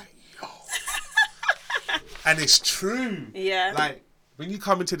was like, yo. And it's true. Yeah. Like, when you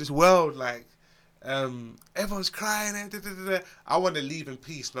come into this world, like, everyone's crying and I want to leave in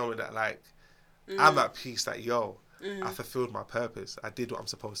peace, knowing that like I'm at peace, that I fulfilled my purpose, I did what I'm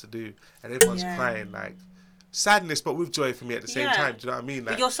supposed to do, and everyone's crying, like sadness but with joy for me at the same time. Do you know what I mean?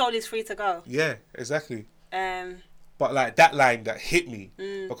 Like, but your soul is free to go. Yeah, exactly. But like that line that hit me,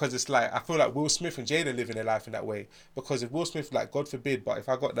 because it's like I feel like Will Smith and Jada living their life in that way, because if Will Smith, like God forbid, but if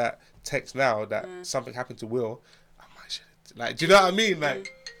I got that text now that something happened to Will, I might shed it. Like, do you know what I mean?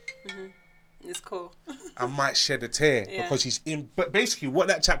 Like it's cool. I might shed a tear because he's in. But basically, what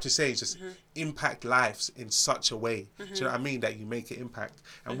that chapter says is just impact lives in such a way. Do you know what I mean? That you make an impact.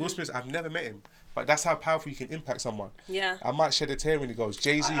 And Will Smith, I've never met him, but that's how powerful you can impact someone. Yeah. I might shed a tear when he goes.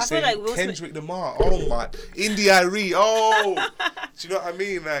 Jay-Z saying like Kendrick Lamar. Oh my, Indy Irie. Oh, do you know what I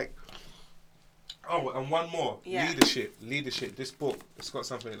mean? Like, oh, and one more. Leadership. This book, it's got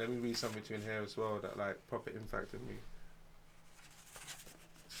something. Let me read something to you in here as well that like proper impacted me.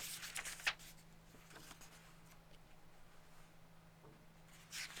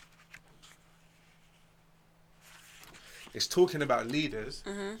 It's talking about leaders,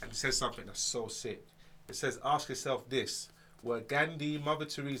 and it says something that's so sick. It says, ask yourself this: were Gandhi, Mother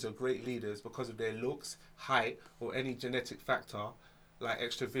Teresa great leaders because of their looks, height, or any genetic factor like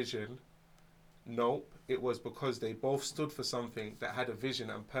extra vision? Nope. It was because they both stood for something that had a vision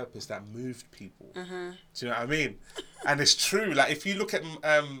and purpose that moved people. Do you know what I mean? And it's true. Like, if you look at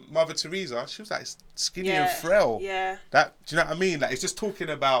Mother Teresa, she was like skinny and frail. Yeah. That, do you know what I mean? Like, it's just talking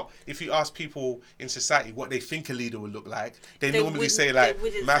about, if you ask people in society what they think a leader would look like, they normally say like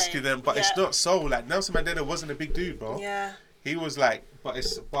masculine, but it's not so. Like, Nelson Mandela wasn't a big dude, bro. Yeah. He was like, but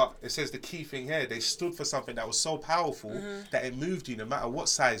it says the key thing here, they stood for something that was so powerful that it moved you no matter what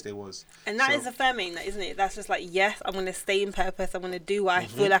size they was. And that is affirming, isn't it? That's just like, yes, I'm going to stay in purpose. I'm going to do what I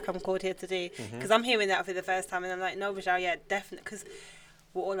feel like I'm called here to do. Because I'm hearing that for the first time and I'm like, no, Rachel, yeah, definitely. Because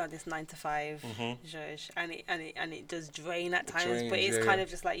we're all on this 9 to 5, Zhuzh, and it does drain at times, but it's kind of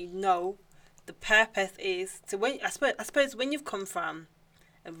just like, the purpose is to I suppose when you've come from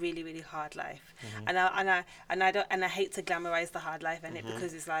a really, really hard life, and I hate to glamorize the hard life in it,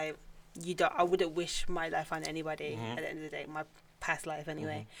 because it's like, I wouldn't wish my life on anybody at the end of the day, my past life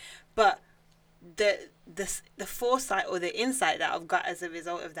anyway, but the foresight or the insight that I've got as a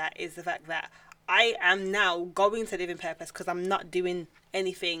result of that is the fact that I am now going to live in purpose, because I'm not doing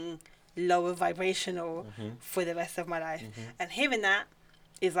anything lower vibrational for the rest of my life. And hearing that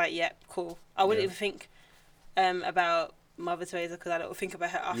is like, yeah, cool. I wouldn't even think about Mother Teresa, because I don't think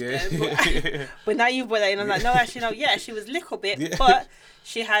about her often. But now you brought that in, I'm like, no, actually, no, yeah, she was a little bit, but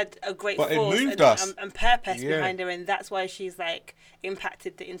she had a great force and purpose behind her, and that's why she's like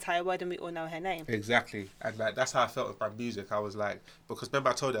impacted the entire world, and we all know her name. Exactly. And like, that's how I felt with my music. I was like, because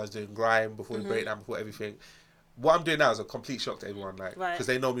remember I told you I was doing grime before the breakdown, before everything. What I'm doing now is a complete shock to everyone, like, because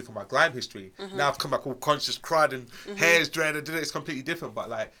they know me from my grime history. Now I've come back all conscious, crud, and hair's dread, and it's completely different. But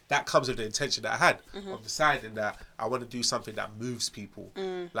like, that comes with the intention that I had of deciding that I want to do something that moves people.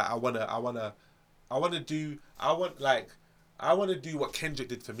 Like, I want to do what Kendrick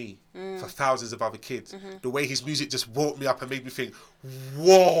did for me, for thousands of other kids. The way his music just woke me up and made me think,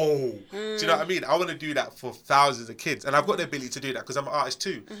 whoa. Do you know what I mean? I want to do that for thousands of kids. And I've got the ability to do that because I'm an artist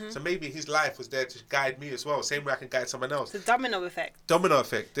too. So maybe his life was there to guide me as well. Same way I can guide someone else. The domino effect. Domino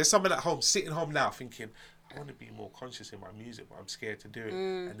effect. There's someone at home, sitting home now thinking, I want to be more conscious in my music, but I'm scared to do it.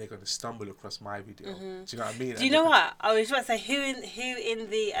 And they're going to stumble across my video. Do you know what I mean? Do you know what? I was about to say, who in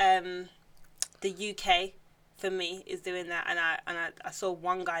the UK... for me is doing that, and I saw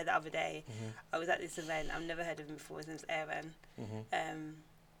one guy the other day. I was at this event. I've never heard of him before. His name's Aaron,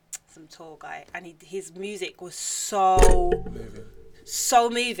 some tall guy, and his music was so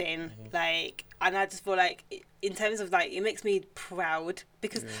moving, like, and I just feel like in terms of like, it makes me proud,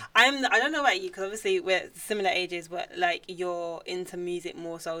 because I don't know about you, because obviously we're similar ages, but like, you're into music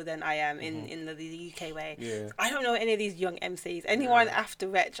more so than I am in the UK way. I don't know any of these young MCs. Anyone after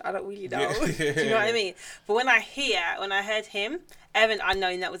Wretch, I don't really know. Do you know what I mean? But when I heard him, Aaron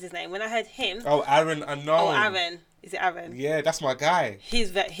Unknown, that was his name. When I heard him, Aaron Unknown. Aaron. Is it Aaron? Yeah, that's my guy. He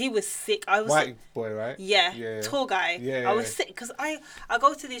was sick. I was white boy, right? Yeah, tall guy. Yeah, I was sick because I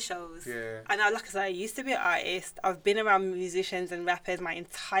go to these shows. And like I said, I used to be an artist. I've been around musicians and rappers my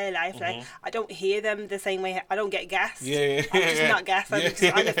entire life. Like, I don't hear them the same way. I don't get gassed. I'm just not gassed. I'm just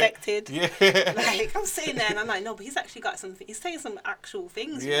unaffected. Like, I'm sitting there and I'm like, no, but he's actually got something. He's saying some actual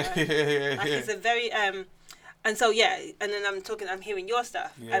things. Like, it's a very and so and then I'm hearing your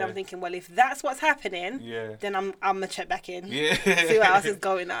stuff, and I'm thinking, well, if that's what's happening, then I'm gonna check back in, see what else is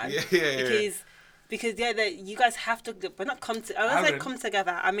going on, because you guys have to, but not come to. I don't say come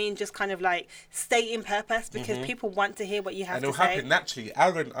together. I mean, just kind of like stay in purpose, because people want to hear what you have to say. And it'll happen naturally.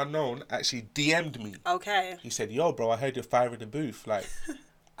 Aaron Unknown actually DM'd me. Okay. He said, "Yo, bro, I heard you're firing the booth. Like,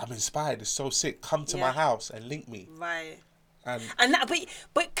 I'm inspired. It's so sick. Come to my house and link me." Right. And that,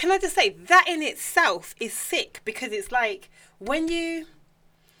 but can I just say, that in itself is sick, because it's like when you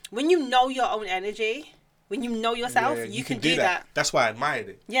know your own energy, when you know yourself, you can do that. That's why I admired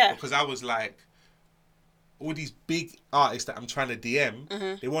it. Yeah. Because I was like, all these big artists that I'm trying to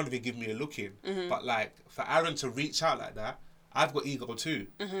DM, they won't even give me a look in. But like, for Aaron to reach out like that, I've got ego too.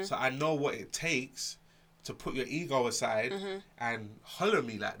 So I know what it takes to put your ego aside and holler at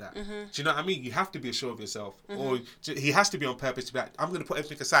me like that. Do you know what I mean? You have to be sure of yourself. Or he has to be on purpose to be like, I'm going to put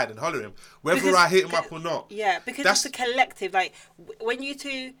everything aside and holler him, whether I hit him up or not. Yeah, because it's a collective. Like, when you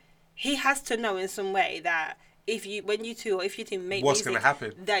two, he has to know in some way that if you two make what's going to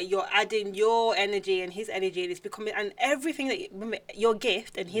happen, that you're adding your energy and his energy, and it's becoming, and everything that your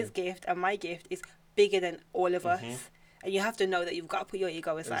gift and his gift and my gift is bigger than all of us. And you have to know that you've got to put your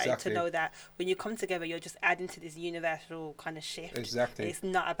ego aside to know that when you come together, you're just adding to this universal kind of shift. Exactly. And it's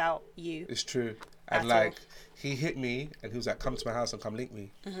not about you. It's true. And like, he hit me and he was like, come to my house and come link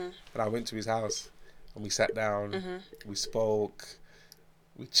me. And I went to his house and we sat down, we spoke,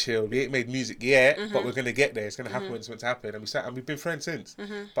 we chilled. We ain't made music yet, but we're going to get there. It's going to happen when it's meant to happen. And we sat and we've been friends since.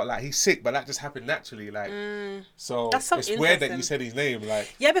 But like, he's sick, but that just happened naturally. Like, so it's weird that you said his name.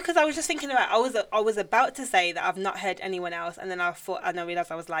 Like, yeah, because I was just thinking about, I was about to say that I've not heard anyone else, and then I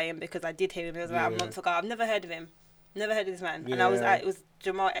realised I was lying, because I did hear him. It was about a month ago. I've never heard of him. Never heard of this man. And I was it was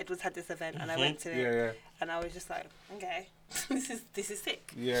Jamal Edwards had this event, and I went to it. And I was just like, okay, this is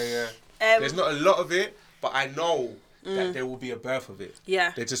sick. There's not a lot of it, but I know that there will be a birth of it.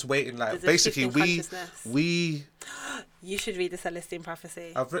 They're just waiting. Like, basically, we You should read the Celestine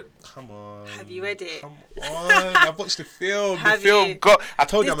Prophecy. I've read. Come on. Have you read it? Come on. I've watched the film. Have the film you? got. I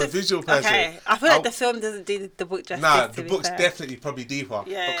told you I'm a visual person. Okay. I feel like the film doesn't do the book justice. Nah, to the be book's fair. definitely probably deeper.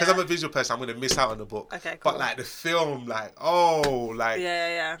 Yeah, because I'm a visual person, I'm gonna miss out on the book. Okay, cool. But like the film, like like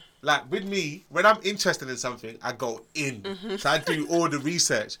Yeah. like with me, when I'm interested in something, I go in. So I do all the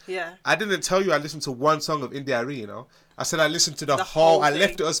research. Yeah. I didn't tell you I listened to one song of India Arie, you know. I said I listened to the whole whole. I thing.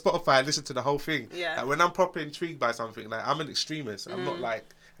 left it on Spotify. I listened to the whole thing. Yeah. Like when I'm properly intrigued by something, like I'm an extremist. I'm not like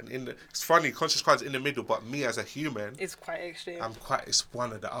it's funny. Conscious Crime's in the middle, but me as a human, It's quite extreme. It's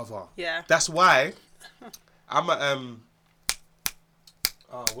one or the other. Yeah. That's why I'm a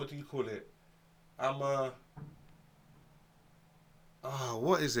what do you call it? I'm a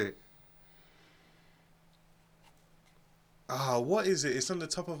what is it? What is it? It's on the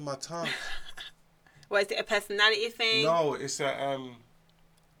top of my tongue. What, is it a personality thing? No, it's a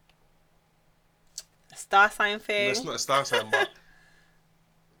Star sign thing? No, it's not a star sign, but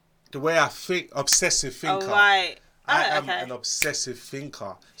the way I think, obsessive thinker. Oh, right. I am okay. an obsessive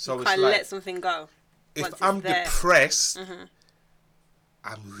thinker. So You it's can't like let something go. if I'm depressed, Mm-hmm.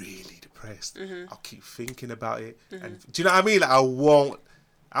 I'm really depressed. I'll keep thinking about it, and do you know what I mean? Like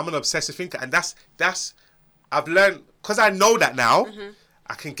I'm an obsessive thinker, and that's I've learned because I know that now.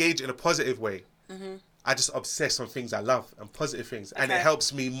 I can gauge it in a positive way. I just obsess on things I love and positive things, and it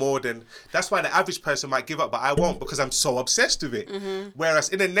helps me more than. That's why the average person might give up, but I won't because I'm so obsessed with it. Whereas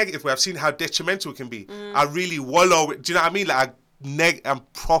in a negative way, I've seen how detrimental it can be. I really wallow. Do you know what I mean? Like I'm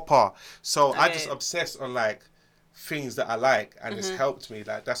proper. So I just obsess on like things that I like, and it's helped me.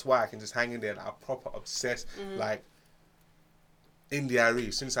 Like that's why I can just hang in there. Like, I'm proper obsessed. Like India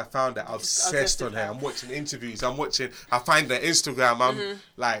Arie, since I found that, I'm obsessed on her. I'm watching interviews. I find her Instagram. I'm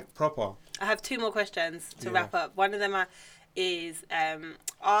like proper. I have 2 more questions to wrap up. One of them is,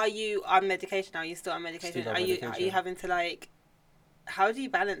 are you on medication now? Are you still on medication? Are you having to like, how do you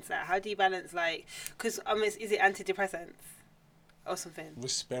balance that? How do you balance like, because is it antidepressants or something?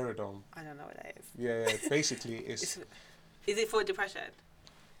 Risperidone. I don't know what that is. Yeah, basically it's is it for depression?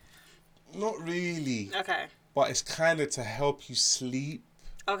 Not really. Okay. But it's kind of to help you sleep.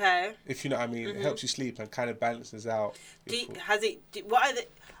 Okay. If you know what I mean. It helps you sleep and kind of balances out. Is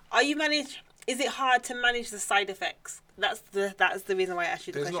it hard to manage the side effects? That's the reason why I asked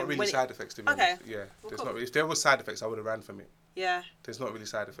you the question. There's not really side effects to me. Okay. Yeah. There's not really. If there was side effects, I would have ran from it. Yeah. There's not really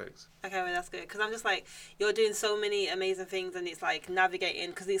side effects. Okay, well that's good. Because I'm just like, you're doing so many amazing things, and it's like navigating,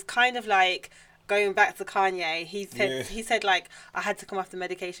 because it's kind of like going back to Kanye. He said like, I had to come off the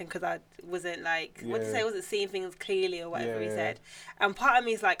medication because I wasn't like, what did he say? I wasn't seeing things clearly or whatever he said. And part of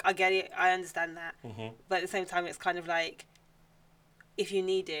me is like, I get it, I understand that. But at the same time, it's kind of like, if you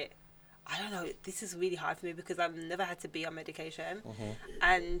need it, I don't know, this is really hard for me because I've never had to be on medication.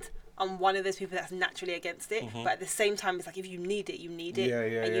 And I'm one of those people that's naturally against it. But at the same time, it's like, if you need it, you need it.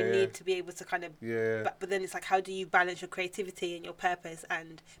 And you need to be able to kind of... But then it's like, how do you balance your creativity and your purpose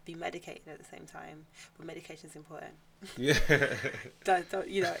and be medicated at the same time? But medication is important. Yeah. don't,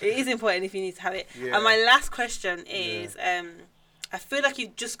 you know, it is important if you need to have it. And my last question is... I feel like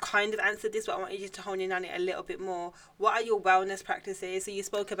you've just kind of answered this, but I want you to hone in on it a little bit more. What are your wellness practices? So you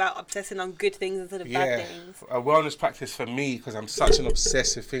spoke about obsessing on good things instead of bad things. A wellness practice for me, because I'm such an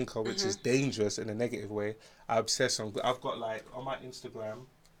obsessive thinker, which is dangerous in a negative way. I obsess on... I've got like, on my Instagram,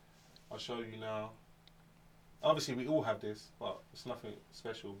 I'll show you now. Obviously, we all have this, but it's nothing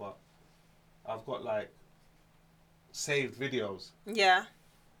special, but I've got like saved videos. Yeah.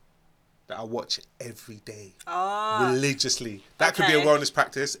 That I watch every day, oh, religiously. That could be a wellness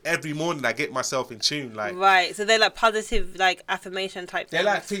practice. Every morning I get myself in tune, like right. So they're like positive, like affirmation type things.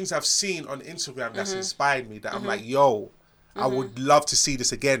 They're like things I've seen on Instagram that's inspired me. That I'm like, yo, I would love to see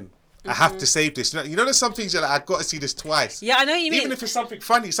this again. I have to save this. You know, there's some things you're like, I've got to see this twice. Yeah, I know what you mean. Even if it's something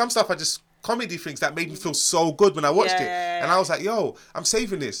funny, some stuff are just comedy things that made me feel so good when I watched it, and I was like, yo, I'm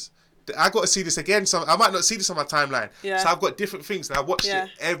saving this. I got to see this again. So I might not see this on my timeline. Yeah. So I've got different things, and I watch it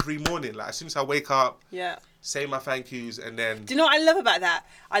every morning. Like as soon as I wake up, say my thank yous, and then. Do you know what I love about that?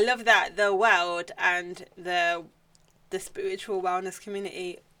 I love that the world and the spiritual wellness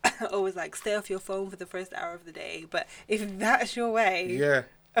community always like, stay off your phone for the first hour of the day. But if that's your way,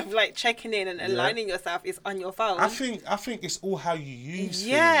 of like checking in and aligning yourself is on your phone. I think it's all how you use things.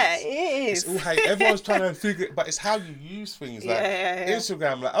 Yeah, it is. It's all how everyone's trying to figure it, but it's how you use things. Like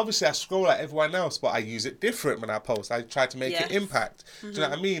Instagram, like obviously I scroll like everyone else, but I use it different when I post. I try to make an impact. Do you know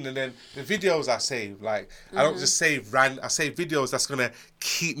what I mean? And then the videos I save, like I don't just save I save videos that's gonna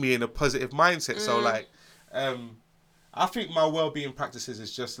keep me in a positive mindset. So like, I think my well-being practices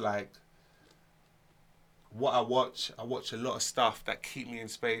is just like. What I watch a lot of stuff that keep me in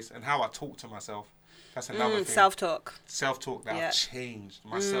space, and how I talk to myself. That's another thing. Self-talk. Self-talk that I've changed.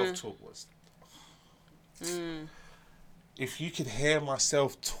 My self-talk was... If you could hear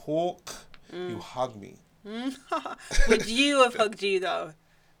myself talk, you hug me. Would you have hugged you, though,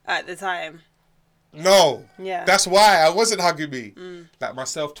 at the time? No. Yeah. That's why I wasn't hugging me. Like, my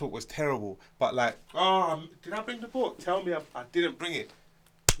self-talk was terrible. But, like, did I bring the book? Tell me I didn't bring it.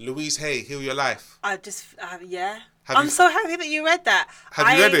 Louise Hay, Heal Your Life. Yeah. I'm so happy that you read that.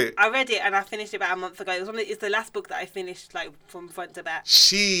 Have you read it? I read it and I finished it about a month ago. It's the last book that I finished, like, from front to back.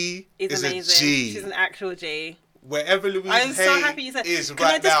 She is amazing. A G. She's an actual G. Wherever Louise I'm Hay so happy you said. is Can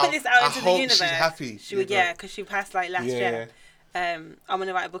right I just now, put this out into I the hope universe? she's happy. Because she passed like last year. I'm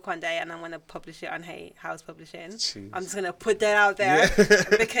gonna write a book one day and I'm gonna publish it on House Publishing. Jeez. I'm just gonna put that out there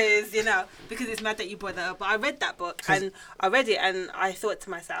because it's mad that you brought that up. But I read that book and I read it and I thought to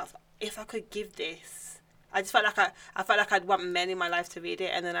myself, if I could give this, I just felt like I felt like I'd want men in my life to read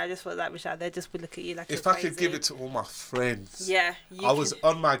it, and then I just felt like Rashad, they just would look at you like if you're I could crazy. give it to all my friends. Yeah, I was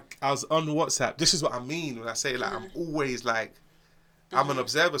on WhatsApp. This is what I mean when I say like I'm always like. I'm an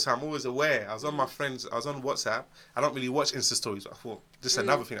observer, so I'm always aware. I was on my friends. I was on WhatsApp. I don't really watch Insta stories, but I thought this is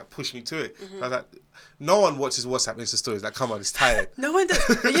another thing that pushed me to it. So I was like, no one watches WhatsApp Insta stories. Like, come on, it's tired. No one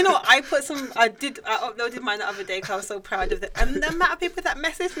does. You know, I uploaded mine the other day because I was so proud of it. And the amount of people that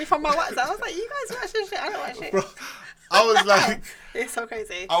messaged me from my WhatsApp, I was like, you guys watch this shit? I don't watch it. Bro, I was like, it's so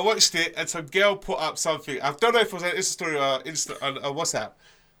crazy. I watched it, and some girl put up something. I don't know if it was an Insta story or on WhatsApp,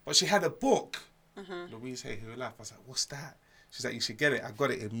 but she had a book. Louise Hay, Heal Your Life. I was like, what's that? She's like, you should get it. I got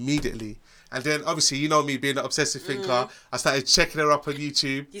it immediately. And then, obviously, you know me being an obsessive thinker. I started checking her up on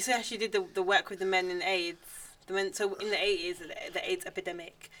YouTube. You see how she did the work with the men in AIDS? So in the 80s, the AIDS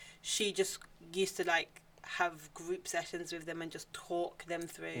epidemic, she just used to, like, have group sessions with them and just talk them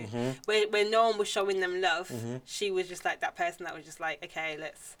through. Where no one was showing them love, she was just, like, that person that was just like, okay,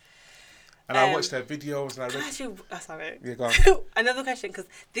 let's... And I watched their videos and I read... sorry. Yeah, go on. Another question, because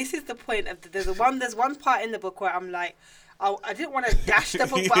this is the point of... There's one part in the book where I'm like... I didn't want to dash the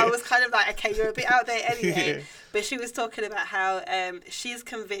book, but I was kind of like, okay, you're a bit out there anyway. Yeah. But she was talking about how she's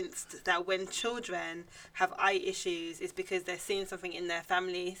convinced that when children have eye issues, it's because they're seeing something in their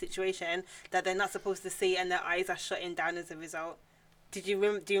family situation that they're not supposed to see, and their eyes are shutting down as a result. Do you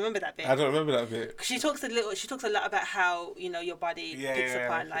remember that bit? I don't remember that bit. She talks a lot about how, you know, your body picks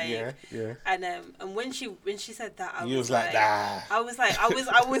apart, like, and when she said that, I was like, nah. I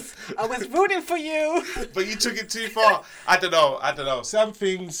was rooting for you. But you took it too far. I don't know. Some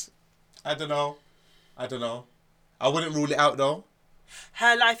things, I don't know. I wouldn't rule it out though.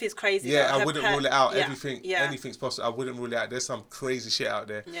 Her life is crazy. Yeah, I wouldn't rule it out. Yeah, Anything's possible. I wouldn't rule it out. There's some crazy shit out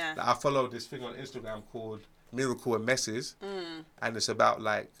there. Yeah. Like, I follow this thing on Instagram called Miracle and Messes, and it's about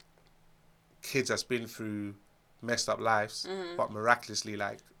like kids that's been through messed up lives, but miraculously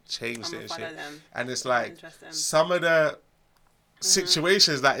like changed it and shit. And it's like some of the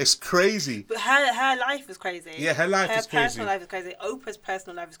situations that it's crazy. But her life is crazy. Yeah, her life is crazy. Her personal life is crazy. Oprah's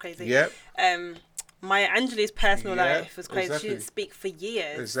personal life is crazy. Yep. Maya Angelou's personal life was crazy. Exactly. She didn't speak for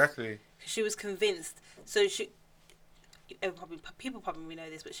years. Exactly. She was convinced. So people probably know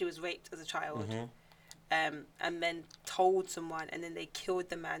this, but she was raped as a child. And then told someone, and then they killed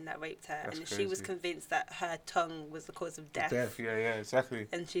the man that raped her. That's crazy. She was convinced that her tongue was the cause of death. Yeah, exactly.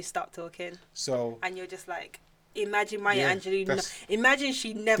 And she stopped talking. So. And you're just like, imagine Maya Angelou. Imagine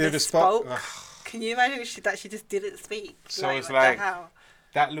she never spoke. Can you imagine that she just didn't speak? So it's like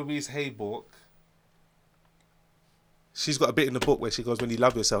that Louise Hay book. She's got a bit in the book where she goes, "When you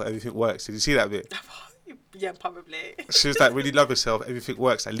love yourself, everything works." Did you see that bit? Yeah, probably. She was like, when you love yourself, everything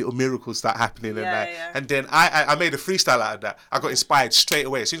works. Like little miracles start happening, and then I made a freestyle out of that. I got inspired straight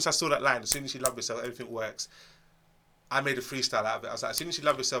away. As soon as I saw that line, as soon as you love yourself, everything works. I made a freestyle out of it. I was like, as soon as you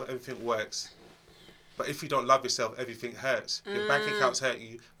love yourself, everything works. But if you don't love yourself, everything hurts. Your bank accounts hurt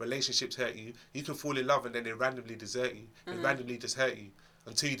you, relationships hurt you. You can fall in love and then they randomly desert you. They randomly just hurt you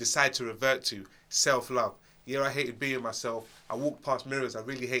until you decide to revert to self-love. Yeah, I hated being myself. I walked past mirrors. I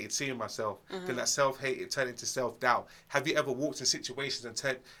really hated seeing myself. Then that self-hate, it turned into self-doubt. Have you ever walked in situations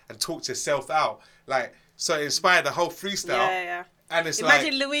and talked yourself out? Like, so it inspired the whole freestyle. Yeah. And it's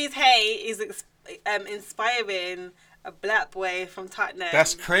imagine Louise Hay is inspiring a black boy from Tottenham.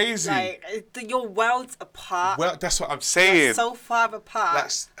 That's crazy. Like, your worlds apart. Well, that's what I'm saying. They're so far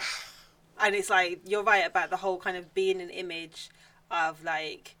apart. And it's like, you're right about the whole kind of being an image of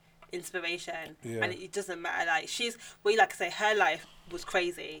like inspiration. Yeah. And it doesn't matter. Like, like I say, her life was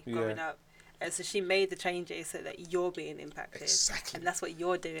crazy growing up. And so she made the changes so that you're being impacted. Exactly. And that's what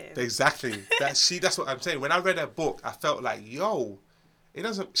you're doing. Exactly. That's what I'm saying. When I read her book, I felt like, yo, it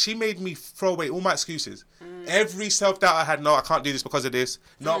doesn't. She made me throw away all my excuses. Every self-doubt I had, no, I can't do this because of this.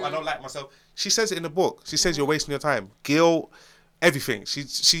 No, I don't like myself. She says it in the book. She says you're wasting your time. Guilt, everything. She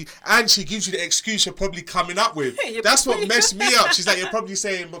gives you the excuse you're probably coming up with. That's what messed me up. She's like, you're probably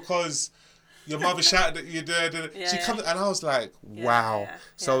saying because your mother shouted at you. She comes, and I was like, wow.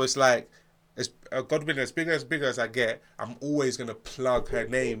 So it's like, God willing, as bigger as I get, I'm always gonna plug her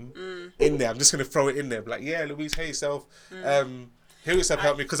name in there. I'm just gonna throw it in there, like, yeah, Louise, hey yourself, heal yourself,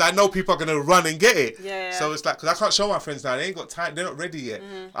 help me, because I know people are gonna run and get it. So it's like, because I can't show my friends now; they ain't got time, they're not ready yet.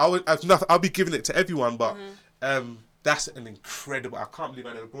 I'll be giving it to everyone, but that's an incredible. I can't believe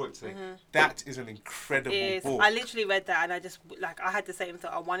I never brought it today. That is an incredible book. I literally read that, and I just I had the same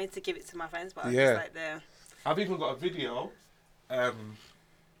thought. I wanted to give it to my friends, but I was just like there. I've even got a video.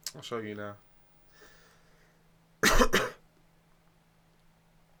 I'll show you now.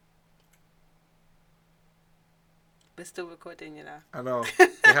 We're still recording, you know. I know.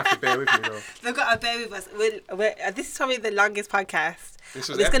 They have to bear with me, though. They've got to bear with us. This is probably the longest podcast. This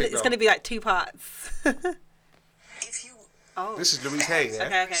was epic, it's gonna be like 2 parts. This is Louise Hay,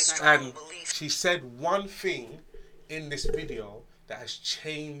 yeah? Okay. And she said one thing in this video that has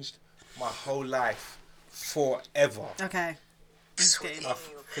changed my whole life forever. Okay.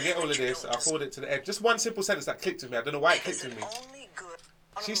 Forget all of this. I'll forward it to the end. Just one simple sentence that clicked with me. I don't know why it clicked with me.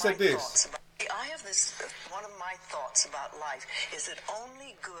 She said this. I have this, one of my thoughts about life is that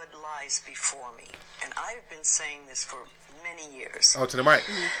only good lies before me. And I've been saying this for many years. Oh, to the mic.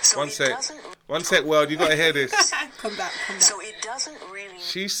 So one sec, world. You got to hear this. Come back. So it doesn't really...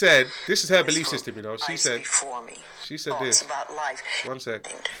 She said, this is her belief system, you know. She said this. About life. One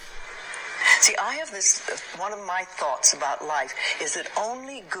sec. See, I have this, one of my thoughts about life is that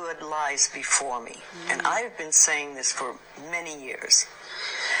only good lies before me. And I've been saying this for many years.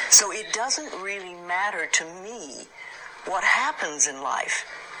 So it doesn't really matter to me what happens in life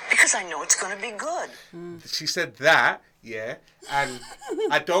because I know it's going to be good. She said that, yeah, and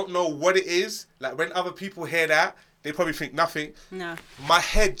I don't know what it is. Like, when other people hear that, they probably think nothing. No. My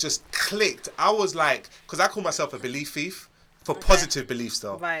head just clicked. I was like, because I call myself a belief thief. For positive beliefs,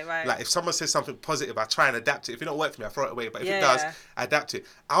 though. Right. Like, if someone says something positive, I try and adapt it. If it don't work for me, I throw it away. But if it does, I adapt it.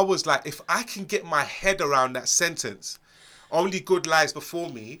 I was like, if I can get my head around that sentence, only good lies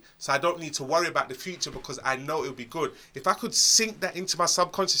before me, so I don't need to worry about the future because I know it'll be good. If I could sink that into my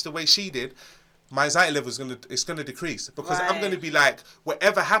subconscious the way she did, my anxiety level is gonna decrease because I'm gonna be like,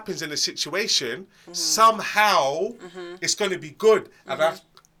 whatever happens in a situation, somehow it's gonna be good. And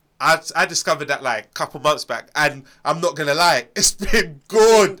I discovered that like a couple months back, and I'm not gonna lie, it's been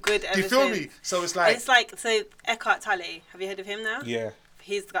good. It's been good. Do you feel me? So it's like so Eckhart Tolle. Have you heard of him now? Yeah.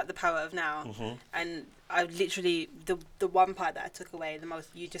 He's got the power of now, and I literally the one part that I took away the most.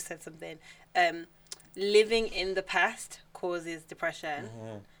 You just said something. Living in the past causes depression.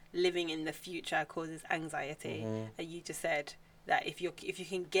 Living in the future causes anxiety, and you just said that if you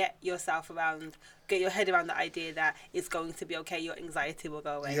can get your head around the idea that it's going to be okay, your anxiety will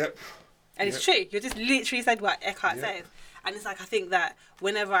go away. Yep. And it's true. You just literally said what Eckhart says. And it's like, I think that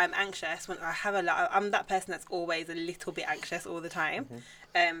whenever I'm anxious, when I have I'm that person that's always a little bit anxious all the time.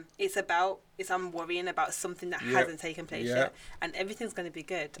 I'm worrying about something that hasn't taken place yet, and everything's going to be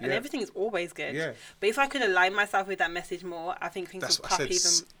good, and everything is always good. Yeah. But if I could align myself with that message more, I think things would pop even.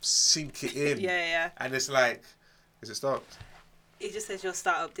 Sink it in. Yeah. And it's like, is it stopped? It just says your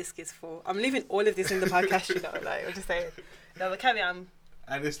startup disc is full. I'm leaving all of this in the podcast, you know. Like, I'm just saying. No, but carry on.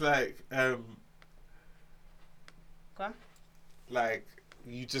 And it's like, go on. Like,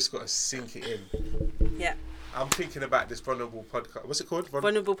 you just got to sink it in. Yeah. I'm thinking about this vulnerable podcast. What's it called?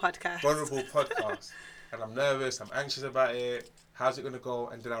 Vulnerable podcast. Vulnerable podcast. And I'm nervous. I'm anxious about it. How's it going to go?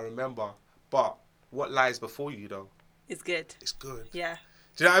 And then I remember. But what lies before you, though? It's good. It's good. Yeah.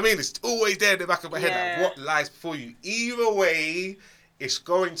 Do you know what I mean? It's always there in the back of my head. Like, what lies before you? Either way, it's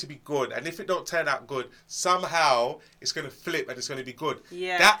going to be good. And if it don't turn out good, somehow it's going to flip and it's going to be good.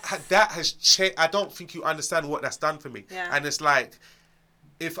 Yeah. That has changed. I don't think you understand what that's done for me. Yeah. And it's like,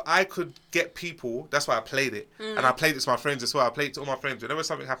 if I could get people, that's why I played it. And I played it to my friends as well. I played it to all my friends. Whenever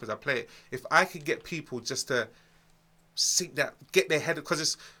something happens, I play it. If I could get people just to sink that, get their head,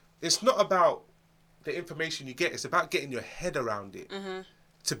 because it's not about the information you get. It's about getting your head around it.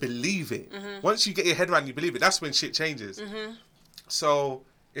 To believe it. Once you get your head around, you believe it. That's when shit changes. So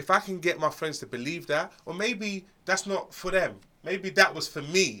if I can get my friends to believe that, or maybe that's not for them. Maybe that was for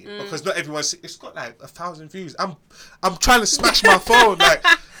me because not everyone's. It's got like 1,000 views. I'm trying to smash my phone. Like,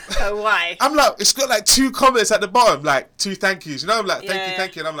 why? I'm like, it's got like 2 comments at the bottom, like 2 thank yous. You know, I'm like,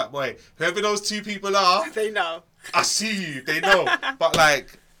 thank you. And I'm like, boy, whoever those 2 people are, they know. I see you. They know. But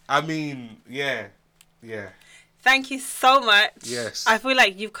like, I mean, yeah. Thank you so much. Yes. I feel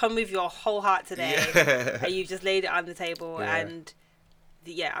like you've come with your whole heart today. Yeah. And you've just laid it on the table.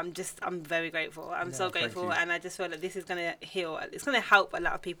 Yeah. And I'm very grateful. I'm so grateful. And I just feel like this is going to heal. It's going to help a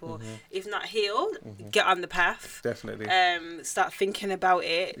lot of people. If not heal, get on the path. Definitely. Start thinking about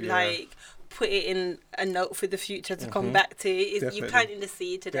it. Yeah. Like, put it in a note for the future to come back to. You're planting the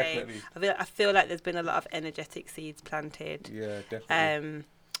seed today. I feel like there's been a lot of energetic seeds planted. Yeah, definitely.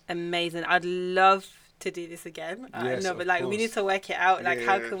 Amazing. I'd love to do this again. Yes, no, but like we need to work it out. Like,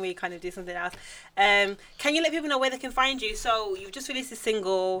 how can we kind of do something else? Can you let people know where they can find you? So you've just released a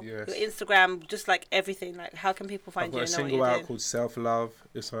single, your Instagram, just like everything. Like, how can people find you? I've got a single out called Self Love.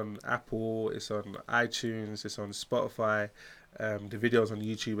 It's on Apple, it's on iTunes, it's on Spotify. The video's on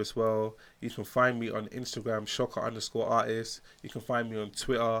YouTube as well. You can find me on Instagram, Shocka_artist. You can find me on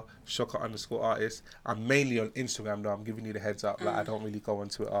Twitter, Shocka_artist. I'm mainly on Instagram though. I'm giving you the heads up. Like, I don't really go on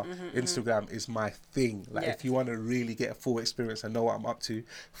Twitter. Instagram is my thing. Like, if you want to really get a full experience and know what I'm up to,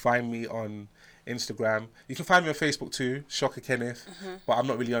 find me on Instagram. You can find me on Facebook too, Shocka Kenneth. But I'm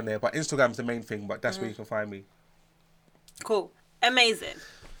not really on there. But Instagram's the main thing. But that's where you can find me. Cool. Amazing.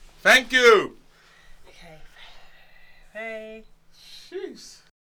 Thank you. Okay. Hey. Jeez.